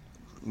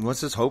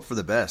 Let's just hope for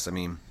the best. I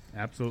mean,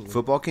 Absolutely.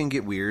 football can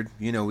get weird.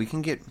 We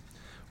can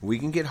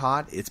get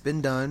hot. It's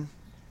been done.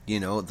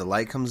 The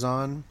light comes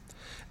on.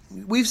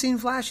 We've seen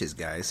flashes,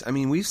 guys. I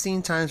mean, we've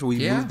seen times where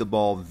we moved the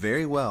ball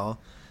very well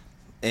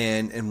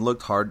and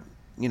looked hard,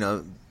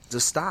 to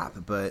stop.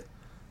 But,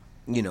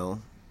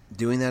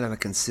 doing that on a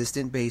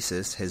consistent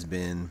basis has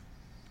been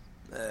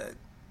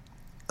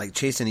like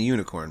chasing a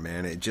unicorn,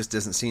 man. It just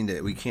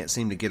doesn't we can't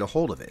seem to get a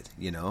hold of it,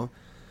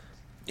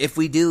 If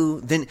we do,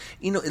 then,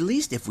 at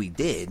least if we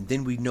did,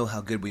 then we'd know how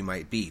good we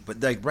might be.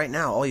 But, like, right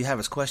now, all you have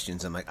is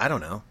questions. I'm like, I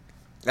don't know.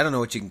 I don't know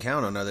what you can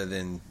count on other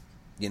than,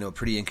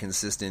 pretty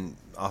inconsistent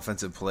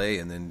offensive play.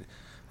 And then,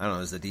 I don't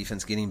know, is the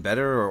defense getting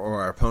better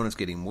or our opponents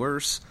getting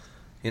worse?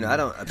 I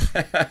don't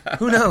 –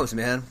 who knows,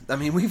 man? I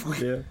mean,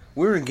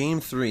 we're in Game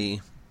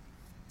 3,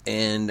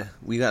 and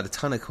we got a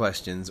ton of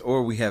questions,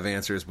 or we have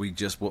answers. We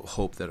just will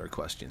hope that are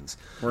questions.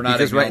 We're not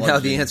because right now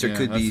the answer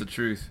could be the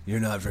truth.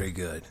 You're not very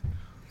good.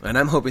 And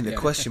I'm hoping the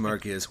question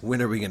mark is,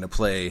 when are we going to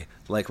play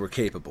like we're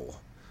capable?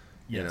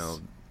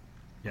 Yes.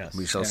 Yes.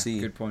 We shall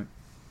see. Good point.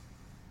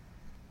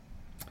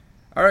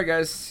 All right,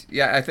 guys.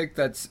 Yeah, I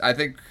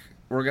think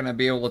we're going to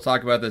be able to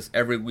talk about this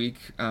every week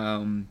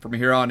from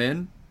here on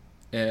in.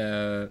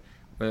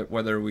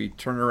 Whether we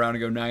turn around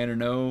and go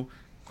 9-0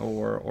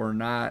 or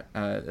not,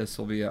 this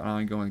will be an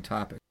ongoing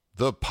topic.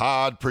 The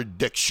Pod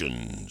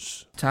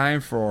Predictions.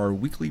 Time for our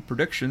weekly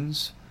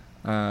predictions.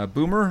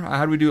 Boomer,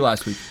 how did we do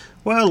last week?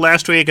 Well,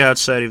 last week,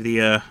 outside of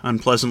the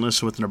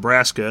unpleasantness with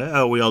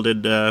Nebraska, we all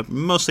did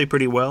mostly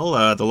pretty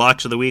well. The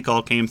locks of the week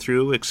all came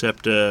through,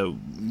 except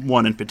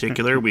one in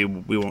particular. We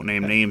won't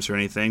name names or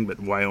anything, but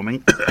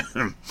Wyoming.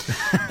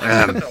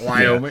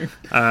 Wyoming.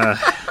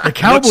 The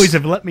Cowboys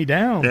have let me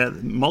down.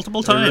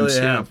 Multiple times.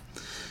 Really have.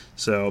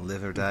 So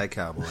live or die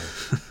Cowboy.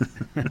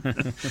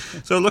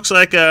 So it looks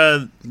like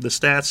the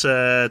stats.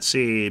 Let's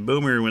see.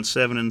 Boomer went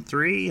 7-3.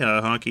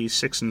 Honky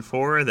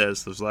 6-4.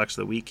 That's those locks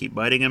of the week keep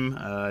biting him.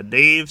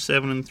 Dave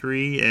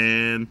 7-3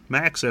 and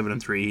Mac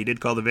 7-3. He did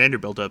call the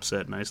Vanderbilt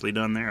upset. Nicely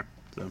done there.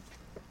 So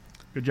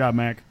Good job,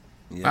 Mac.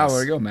 Yes. Wow,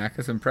 there you go, Mac.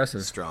 That's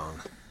impressive. Strong.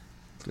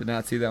 Did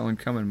not see that one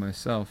coming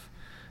myself.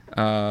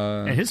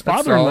 And his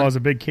that's father-in-law solid. is a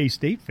big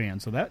K-State fan,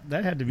 so that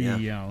had to be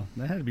Yeah.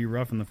 that had to be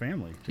rough in the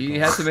family. He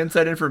has some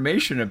inside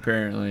information,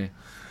 apparently.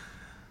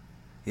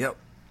 Yep.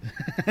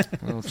 A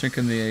little chink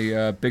in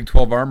the Big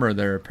 12 armor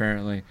there,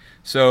 apparently.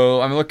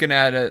 So I'm looking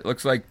at it.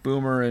 Looks like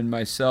Boomer and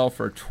myself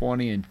are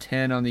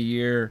 20-10 on the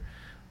year.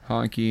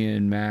 Honky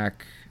and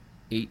Mac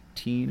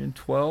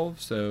 18-12.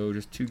 So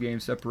just 2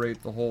 games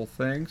separate the whole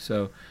thing.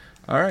 So,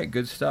 all right,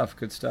 good stuff.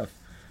 Good stuff.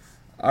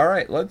 All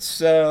right, let's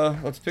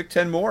pick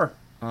 10 more.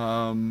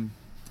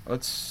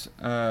 Let's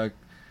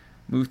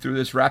move through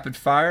this rapid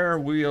fire.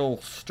 We'll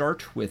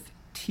start with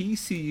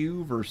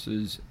TCU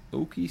versus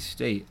Okie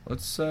State.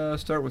 Let's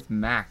start with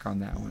Mac on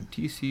that one.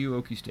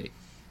 TCU, Okie State.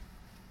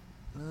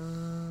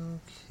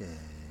 Okay.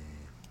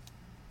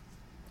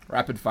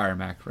 Rapid fire,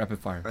 Mac. Rapid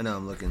fire. Right now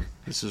I'm looking.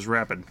 this is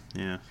rapid.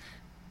 Yeah.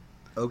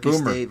 Okie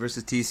Boomer. State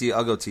versus TCU.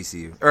 I'll go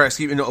TCU. Or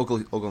excuse me, no,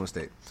 Oklahoma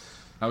State.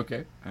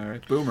 Okay. All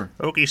right. Boomer.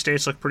 Okie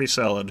State's look pretty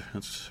solid.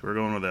 We're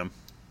going with them.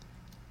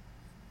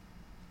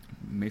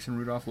 Mason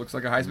Rudolph looks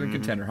like a Heisman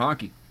contender.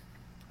 Honky.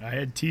 I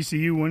had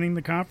TCU winning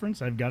the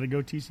conference. I've got to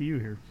go TCU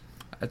here.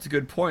 That's a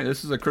good point.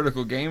 This is a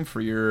critical game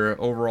for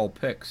your overall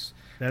picks.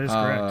 That is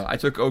correct. I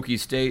took Okie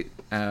State,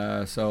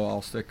 so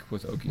I'll stick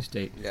with Okie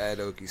State. Yeah, I had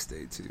Okie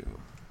State too.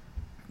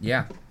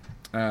 Yeah.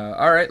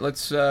 All right,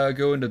 let's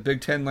go into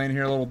Big Ten lane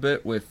here a little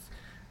bit with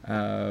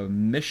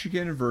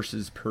Michigan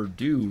versus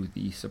Purdue.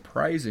 The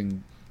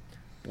surprising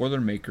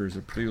Boilermakers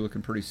are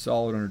looking pretty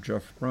solid under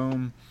Jeff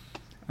Rome.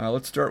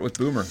 Let's start with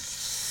Boomer.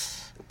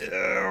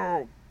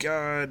 Oh,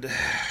 God.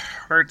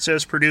 Heart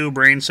says Purdue,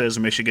 brain says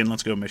Michigan.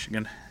 Let's go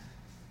Michigan.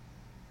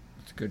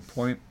 That's a good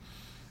point.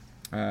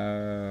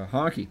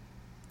 Honky.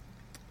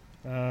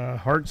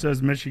 Heart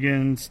says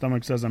Michigan.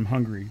 Stomach says I'm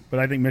hungry. But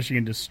I think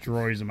Michigan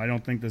destroys them. I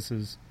don't think this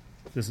is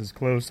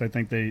close. I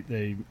think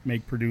they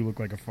make Purdue look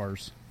like a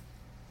farce.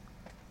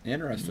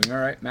 Interesting. All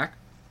right, Mac.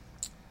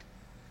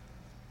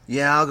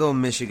 Yeah, I'll go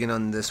Michigan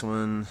on this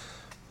one.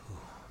 Ooh,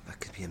 that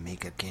could be a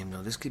makeup game,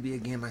 though. This could be a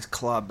game I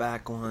claw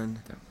back on.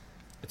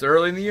 It's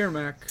early in the year,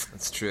 Mac.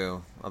 That's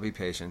true. I'll be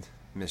patient.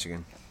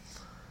 Michigan.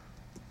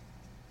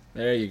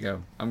 There you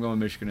go. I'm going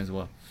Michigan as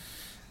well.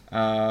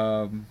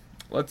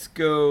 Let's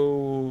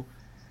go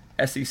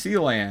SEC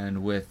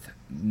land with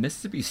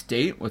Mississippi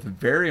State with a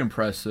very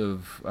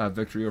impressive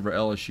victory over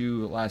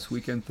LSU last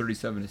weekend,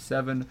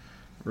 37-7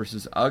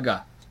 versus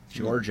UGA,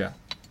 Georgia.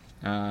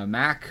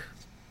 Mac,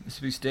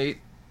 Mississippi State,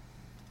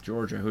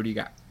 Georgia. Who do you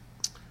got?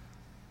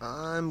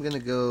 I'm going to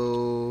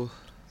go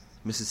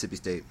Mississippi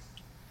State.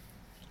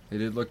 They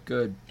did look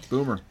good.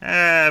 Boomer.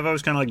 I've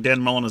always kind of liked Dan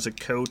Mullen as a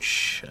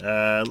coach.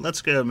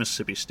 Let's go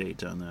Mississippi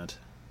State on that.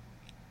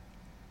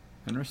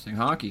 Interesting.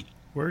 Honky.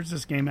 Where's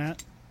this game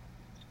at?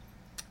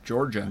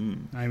 Georgia.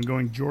 I'm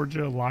going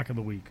Georgia, lock of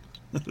the week.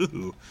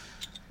 Ooh.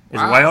 Is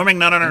Wow. Wyoming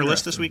not on our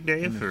list this week,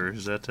 Dave? Or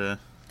is that...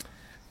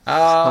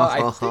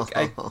 I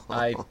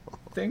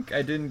think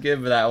I didn't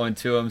give that one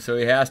to him, so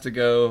he has to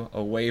go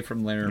away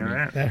from Laramie. All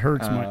right. That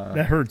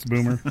hurts,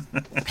 Boomer.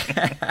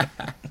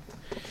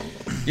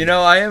 You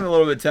know, I am a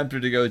little bit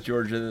tempted to go with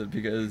Georgia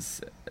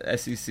because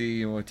SEC,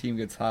 a team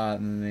gets hot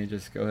and then they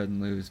just go ahead and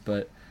lose.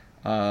 But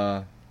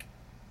I'll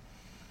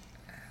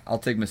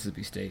take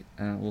Mississippi State.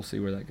 We'll see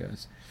where that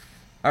goes.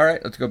 All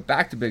right, let's go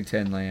back to Big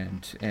Ten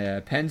land.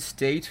 Penn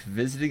State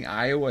visiting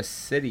Iowa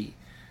City.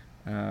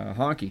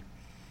 Honky.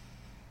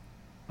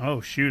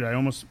 Oh, shoot.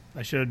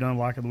 I should have done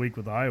lock of the week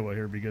with Iowa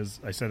here because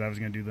I said I was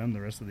going to do them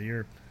the rest of the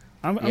year.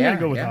 I'm going to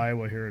go with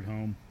Iowa here at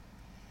home.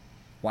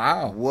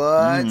 Wow.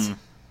 What?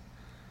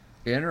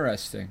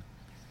 Interesting.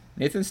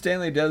 Nathan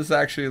Stanley does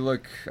actually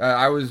look...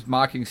 I was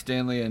mocking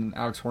Stanley and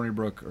Alex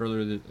Hornibrook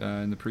earlier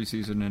in the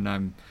preseason,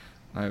 and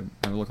I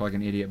look like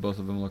an idiot. Both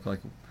of them look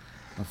like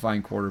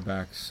fine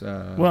quarterbacks.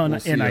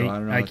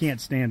 I can't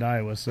stand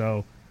Iowa,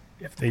 so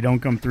if they don't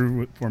come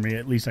through for me,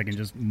 at least I can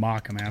just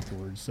mock them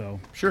afterwards. So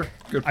sure,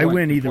 good point. I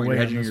win Good either point. way.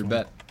 You're hedging on this your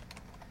one. bet.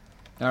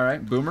 All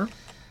right, Boomer.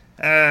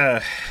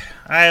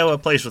 Iowa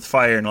plays with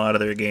fire in a lot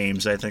of their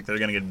games. I think they're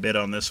going to get bit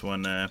on this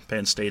one.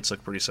 Penn State's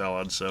look pretty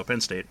solid, so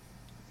Penn State.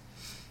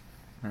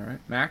 All right,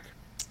 Mac.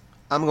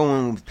 I'm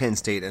going with Penn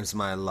State as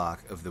my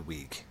lock of the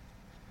week.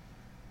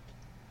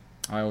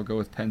 I will go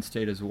with Penn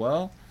State as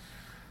well.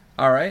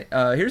 All right,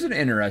 here's an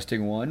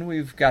interesting one.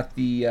 We've got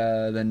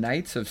the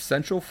Knights of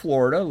Central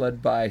Florida,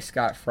 led by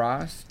Scott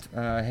Frost,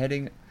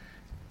 heading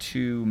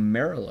to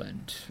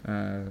Maryland.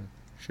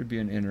 Should be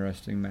an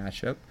interesting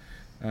matchup.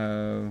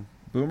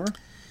 Boomer?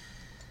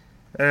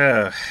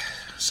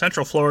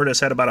 Central Florida's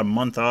had about a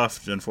month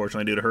off,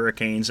 unfortunately, due to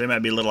hurricanes. They might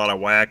be a little out of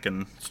whack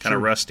and kind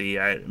of rusty.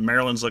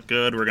 Maryland's look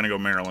good. We're going to go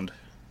Maryland.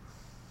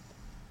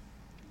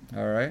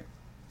 All right.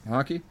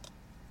 Honky?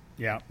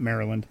 Yeah,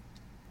 Maryland.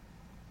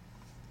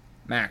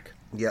 Mac?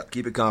 Yep,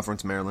 keep it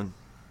conference, Maryland.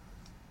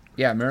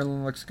 Yeah,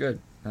 Maryland looks good.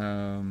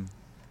 I'll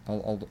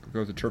go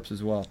with the Terps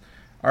as well.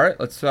 All right,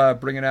 let's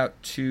bring it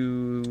out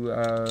to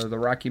the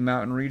Rocky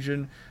Mountain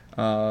region.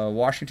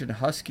 Washington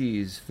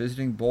Huskies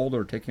visiting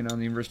Boulder, taking on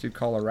the University of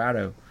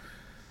Colorado.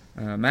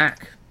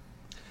 Mac?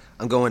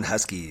 I'm going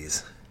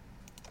Huskies.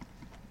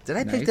 Did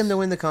I pick them to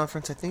win the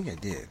conference? I think I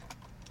did.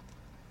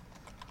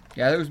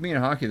 Yeah, that was me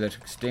and Hockey that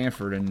took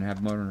Stanford and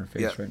have mud on our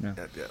face right now.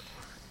 Yep.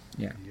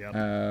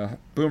 Yeah.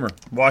 Boomer?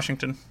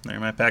 Washington. They're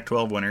my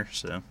Pac-12 winner,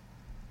 so.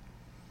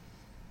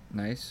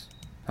 Nice.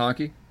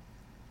 Honky?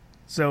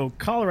 So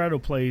Colorado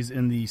plays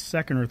in the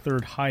second or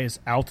third highest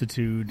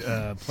altitude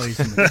place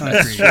in the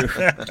country.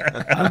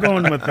 I'm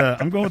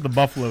going with the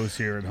Buffaloes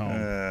here at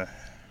home.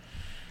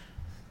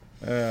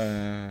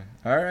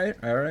 All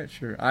right,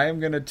 sure. I am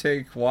going to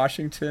take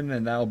Washington,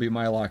 and that'll be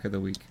my lock of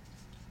the week.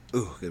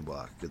 Ooh, good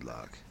lock.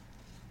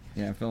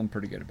 Yeah, I'm feeling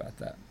pretty good about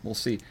that. We'll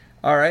see.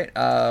 All right,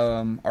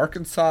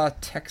 Arkansas,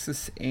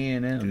 Texas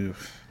A&M.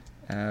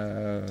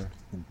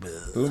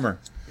 Boomer.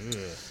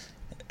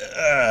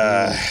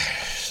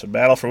 It's a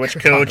battle for which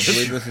coach. I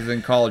believe this is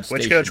in College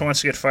Station. Which coach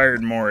wants to get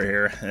fired more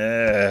here?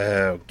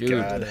 Oh,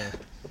 Dude, God.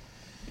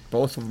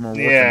 Both of them are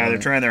working Yeah, on they're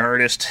it. trying their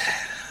hardest.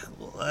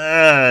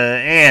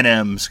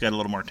 A&M's got a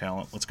little more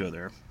talent. Let's go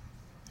there.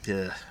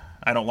 Yeah,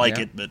 I don't like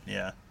it, but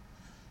yeah.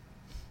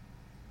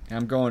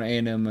 I'm going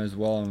A&M as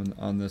well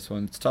on this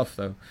one. It's tough,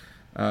 though.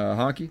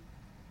 Honky?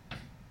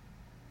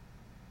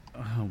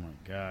 Oh, my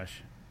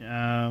gosh.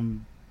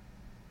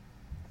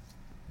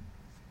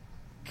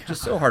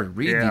 Just so hard to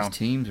read Yeah. these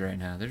teams right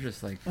now. They're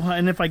just like... Well,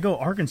 and if I go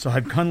Arkansas,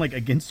 I've gone like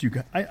against you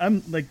guys.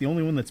 I'm like the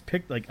only one that's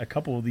picked like a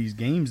couple of these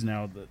games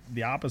now,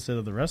 the opposite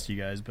of the rest of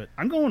you guys. But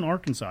I'm going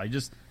Arkansas. I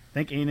just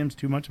think A&M's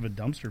too much of a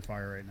dumpster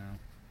fire right now.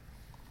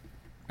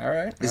 All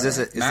right. Is this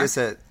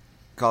at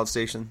College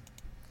Station?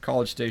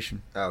 College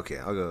Station? Oh, okay,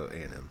 I'll go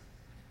A&M.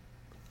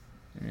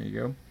 There you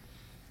go.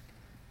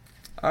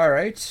 All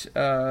right.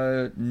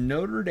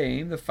 Notre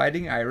Dame, the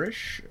Fighting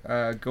Irish,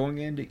 going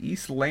into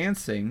East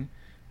Lansing.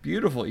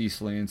 Beautiful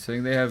East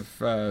Lansing. They have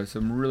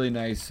some really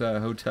nice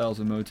hotels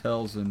and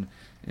motels in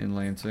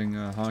Lansing.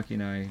 Honky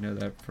and I know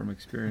that from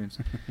experience.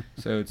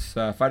 So it's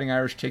Fighting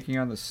Irish taking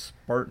on the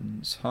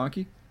Spartans.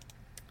 Honky?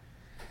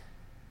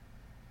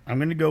 I'm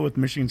going to go with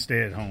Michigan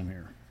State at home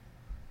here.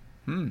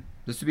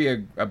 This would be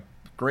a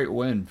great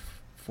win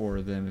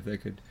for them if they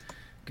could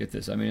get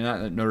this. I mean, not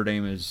that Notre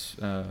Dame is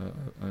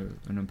an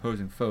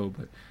imposing foe,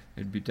 but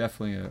it'd be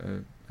definitely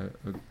a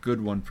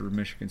good one for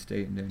Michigan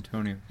State and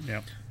D'Antonio.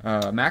 Yep.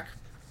 Mac?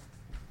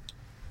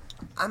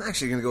 I'm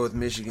actually going to go with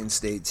Michigan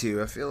State,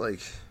 too. I feel like,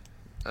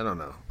 I don't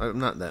know. I'm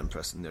not that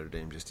impressed with Notre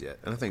Dame just yet.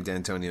 I don't think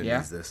D'Antonio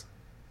needs this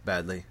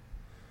badly.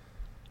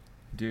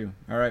 Do.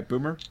 All right,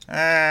 Boomer?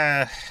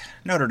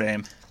 Notre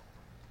Dame.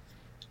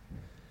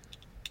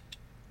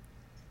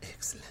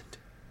 Excellent.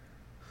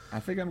 I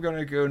think I'm going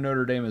to go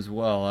Notre Dame as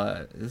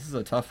well. This is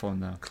a tough one,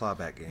 though.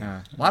 Clawback game.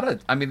 A lot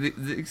of, I mean,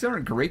 these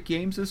aren't great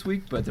games this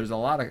week, but there's a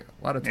lot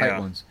of tight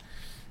ones.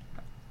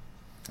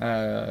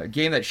 A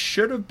game that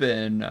should have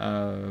been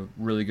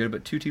really good,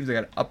 but two teams that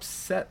got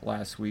upset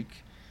last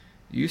week.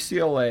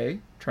 UCLA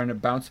trying to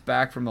bounce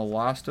back from a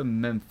loss to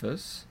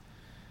Memphis,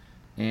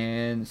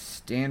 and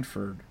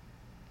Stanford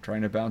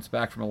trying to bounce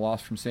back from a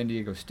loss from San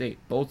Diego State.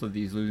 Both of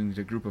these losing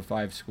to Group of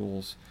 5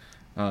 schools.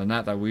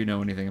 Not that we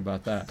know anything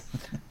about that.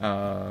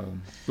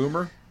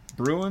 Boomer,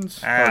 Bruins.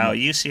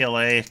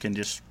 UCLA can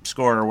just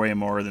score way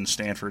more than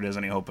Stanford has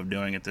any hope of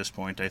doing at this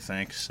point, I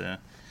think. So.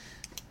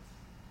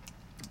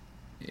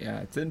 Yeah,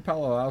 it's in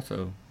Palo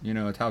Alto. You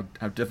know, it's how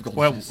difficult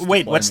well, it is.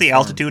 Wait, what's the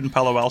altitude in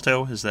Palo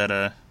Alto? Is that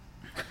a...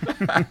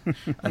 I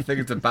think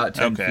it's about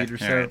 10 feet or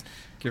so. Right.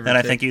 Then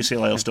I think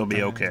UCLA will still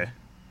be okay.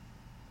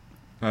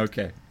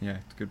 Okay, yeah,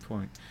 it's a good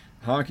point.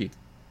 Honky.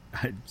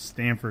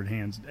 Stanford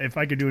hands. If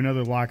I could do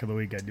another lock of the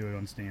week, I'd do it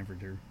on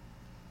Stanford here.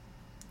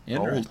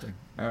 Interesting.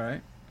 All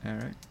right.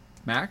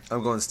 Mac?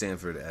 I'm going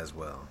Stanford as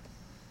well.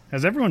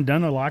 Has everyone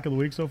done a lock of the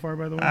week so far,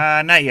 by the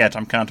way? Not yet.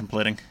 I'm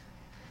contemplating.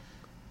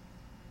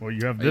 Well,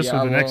 you have this or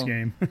the next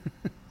game.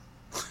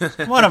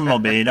 One of them will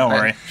be. Don't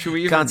worry. Should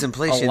we even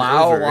Contemplation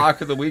allow over. a lock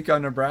of the week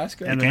on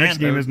Nebraska? And the next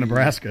game is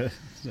Nebraska.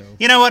 So.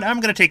 You know what? I'm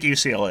going to take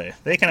UCLA.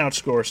 They can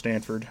outscore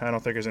Stanford. I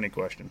don't think there's any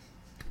question.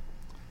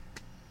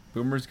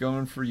 Boomer's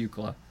going for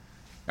UCLA.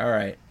 All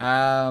right.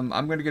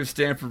 I'm going to give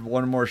Stanford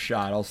one more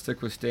shot. I'll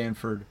stick with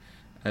Stanford.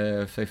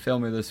 If they fail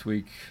me this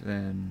week,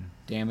 then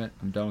damn it,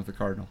 I'm done with the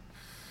Cardinal.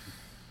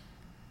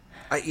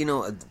 I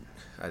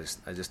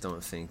just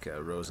don't think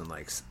Rosen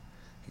likes.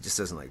 He just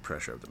doesn't like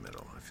pressure up the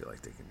middle. I feel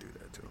like they can do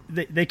that to him.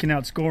 They can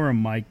outscore him,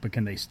 Mike, but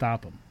can they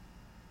stop him?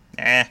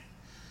 That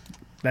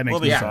makes we'll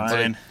be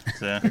sense.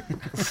 fine.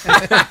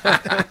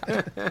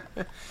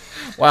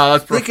 Wow,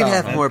 that's profound. They can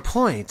have more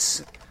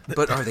points,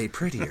 but are they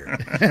prettier?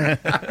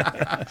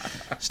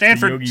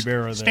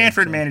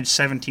 Stanford managed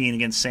 17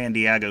 against San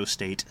Diego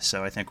State,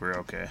 so I think we're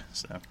okay.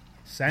 So.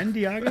 San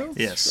Diego?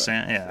 Yes.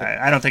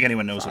 I don't think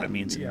anyone knows what it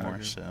means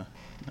anymore. So.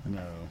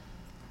 No.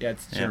 Yeah,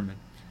 it's German.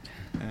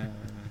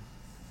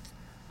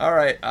 All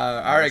right,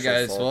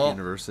 guys. Well,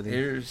 University.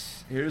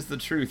 Here's the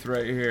truth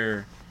right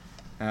here.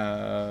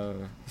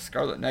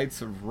 Scarlet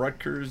Knights of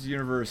Rutgers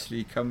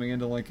University coming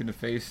into Lincoln to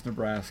face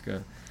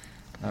Nebraska.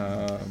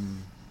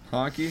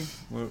 Honky,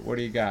 what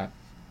do you got?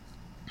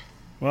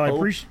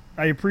 Well,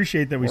 I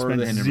appreciate that we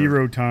spent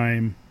zero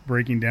time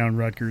breaking down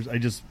Rutgers. I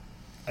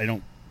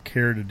don't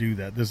care to do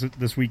that.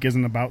 This week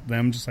isn't about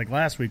them, just like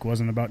last week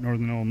wasn't about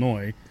Northern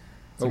Illinois.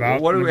 It's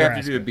about what do Nebraska. we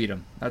have to do to beat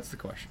them? That's the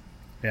question.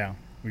 Yeah,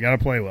 we got to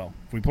play well.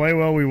 If we play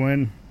well, we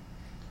win.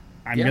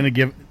 I'm going to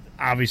give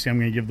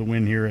the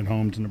win here at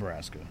home to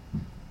Nebraska.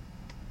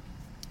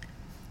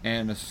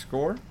 And a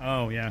score?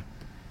 Oh yeah,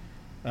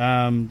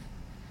 3-2.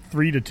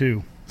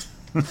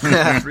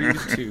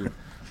 3-2.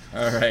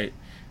 All right.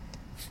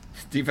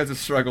 Defensive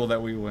struggle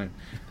that we win.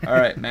 All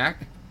right,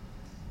 Mac?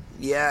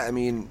 Yeah, I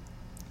mean,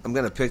 I'm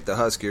going to pick the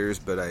Huskers,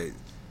 but I've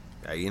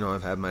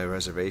had my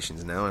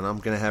reservations now, and I'm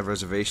going to have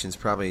reservations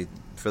probably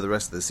for the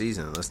rest of the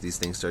season unless these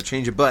things start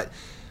changing. But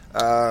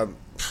I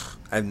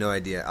have no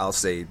idea. I'll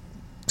say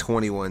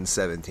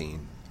 21-17.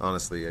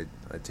 Honestly,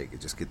 I'd take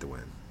it. Just get the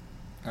win.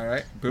 All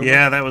right. Boomer?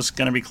 Yeah, that was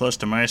going to be close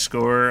to my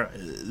score.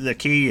 The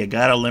key, you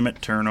got to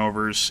limit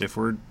turnovers. If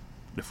we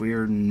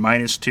are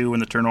 -2 in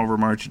the turnover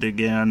margin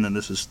again, then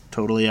this is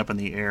totally up in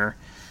the air.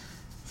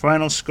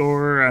 Final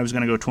score, I was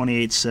going to go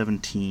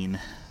 28-17.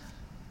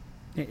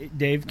 Hey,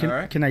 Dave,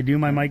 can I do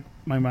my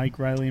Mike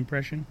Riley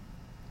impression?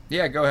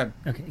 Yeah, go ahead.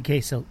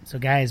 Okay. So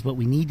guys, what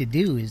we need to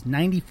do is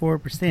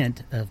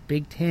 94% of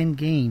Big Ten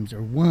games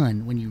are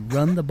won when you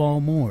run the ball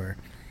more,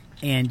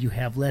 and you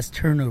have less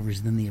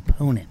turnovers than the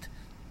opponent.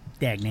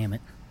 Dagnammit.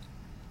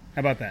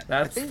 How about that?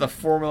 That's the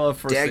formula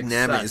for success.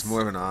 Dagnammit is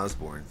more of an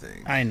Osborne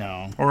thing. I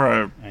know.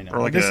 Or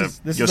like a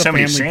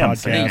Yosemite Sam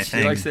thing, I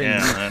think. Like saying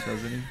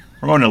doesn't he?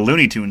 We're going to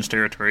Looney Tunes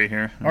territory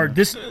here. Or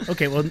this.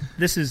 Okay, well,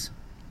 this is.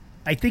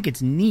 I think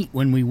it's neat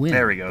when we win.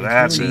 There we go. It's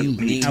That's really it.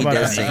 neat. How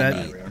about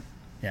that? Neat.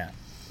 Yeah.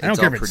 I don't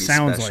care if it pretty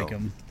sounds special. like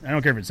him. I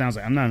don't care if it sounds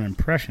like I'm not an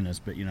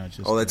impressionist, but it's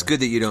just. Oh, that's good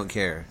that you don't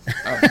care.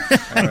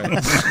 All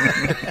right.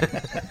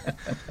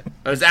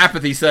 There's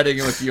apathy setting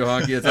in with you,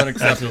 Honky. It's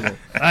unacceptable.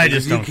 I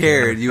just If you don't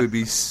cared, you would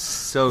be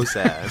so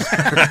sad.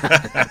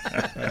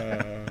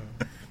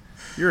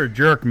 You're a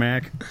jerk,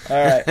 Mac. All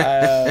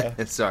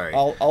right. Sorry.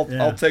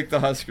 I'll take the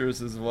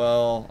Huskers as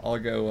well. I'll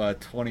go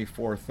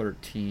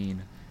 24-13.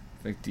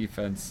 I think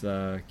defense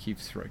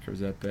keeps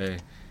Rutgers at bay.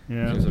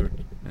 Yeah. Gives our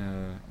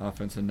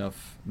offense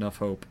enough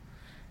hope.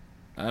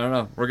 I don't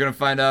know. We're gonna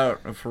find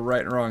out if we're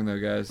right and wrong, though,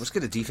 guys. Let's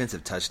get a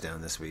defensive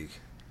touchdown this week.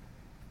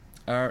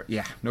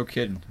 Yeah, no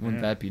kidding.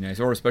 Wouldn't that be nice?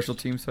 Or a special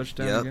teams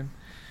touchdown Yep. again?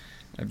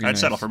 That'd be I'd nice.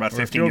 settle for about Or a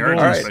 15 field yards goal.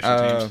 on All right,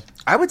 special teams.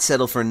 I would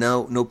settle for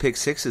no pick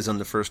sixes on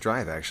the first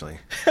drive, actually.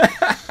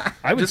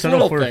 I would Just settle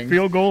little for things. a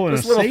field goal and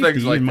Just a little safety.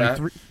 things like and my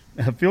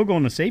that. a field goal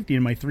and a safety,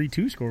 and my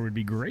 3-2 score would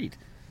be great.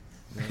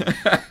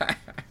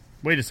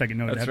 Wait a second,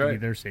 no, it'd That's have to be right.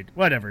 their safety.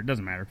 Whatever, it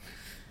doesn't matter.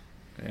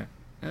 Yeah,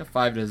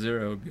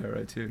 5-0 would be all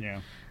right too.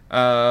 Yeah.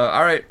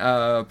 All right.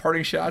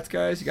 Parting shots,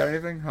 guys. You got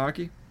anything,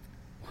 Hockey?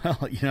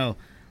 Well,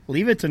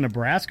 leave it to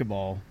Nebraska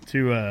ball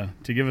to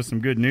give us some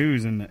good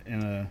news in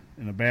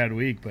a bad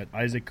week. But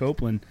Isaac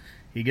Copeland,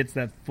 he gets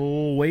that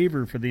full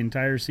waiver for the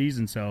entire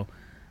season. So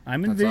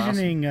I'm That's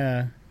envisioning,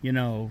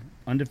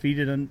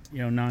 undefeated,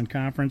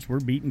 non-conference. We're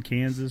beating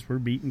Kansas. We're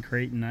beating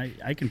Creighton.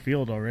 I can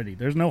feel it already.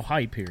 There's no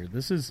hype here.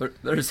 There's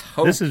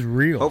hope. This is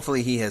real.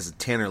 Hopefully he has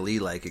Tanner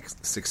Lee-like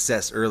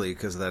success early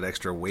because of that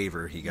extra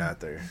waiver he got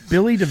there.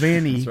 Billy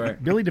Devaney. That's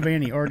right. Billy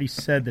Devaney already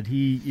said that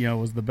he,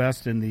 was the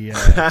best in the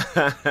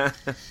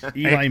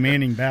Eli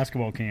Manning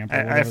basketball camp. or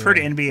I've heard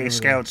whatever- NBA whatever.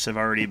 scouts have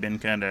already been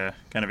kind of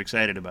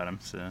excited about him.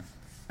 So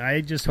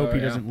I just hope Oh, he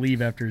yeah. doesn't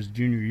leave after his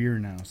junior year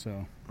now.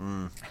 So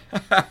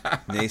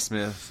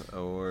Naismith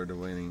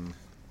award-winning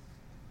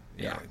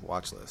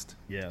watch list.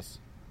 yes.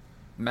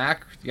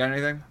 Mac, you got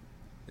anything?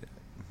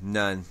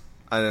 None.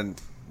 I don't.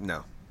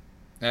 No.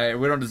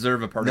 We don't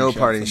deserve a parting No shot.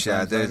 parting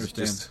sometimes, shot. I There's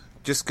understand.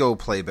 just go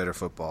play better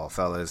football,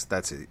 fellas.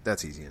 That's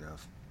easy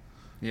enough.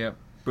 Yep.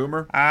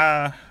 Boomer?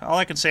 all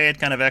I can say, it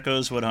kind of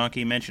echoes what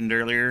Honky mentioned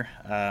earlier.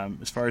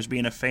 As far as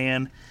being a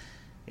fan,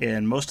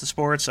 in most of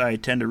sports, I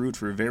tend to root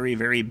for very,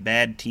 very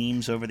bad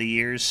teams over the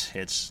years.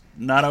 It's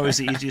not always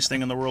the easiest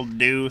thing in the world to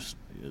do.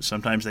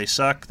 Sometimes they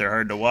suck. They're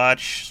hard to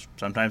watch.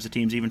 Sometimes the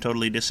teams even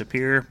totally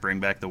disappear. Bring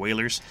back the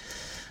Whalers.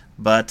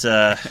 But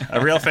a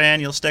real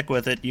fan, you'll stick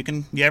with it. You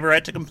have a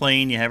right to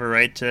complain. You have a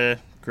right to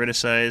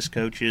criticize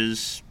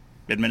coaches,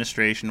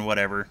 administration,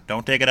 whatever.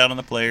 Don't take it out on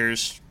the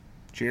players.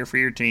 Cheer for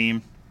your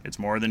team. It's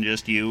more than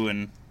just you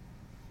and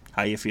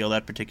how you feel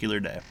that particular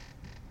day.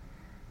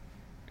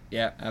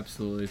 Yeah,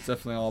 absolutely. It's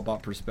definitely all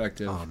about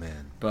perspective. Oh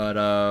man. But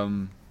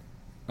I'm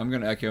going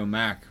to echo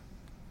Mac.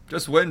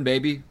 Just win,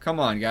 baby. Come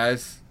on,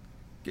 guys.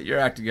 Get your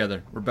act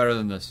together. We're better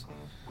than this.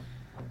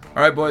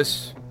 All right,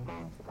 boys.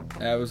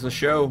 That was the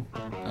show.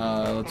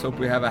 Let's hope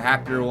we have a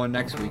happier one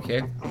next week,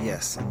 eh?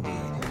 Yes, indeed.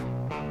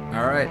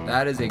 All right,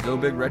 that is a Go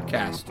Big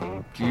Redcast.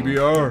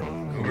 GBR.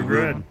 We're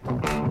good.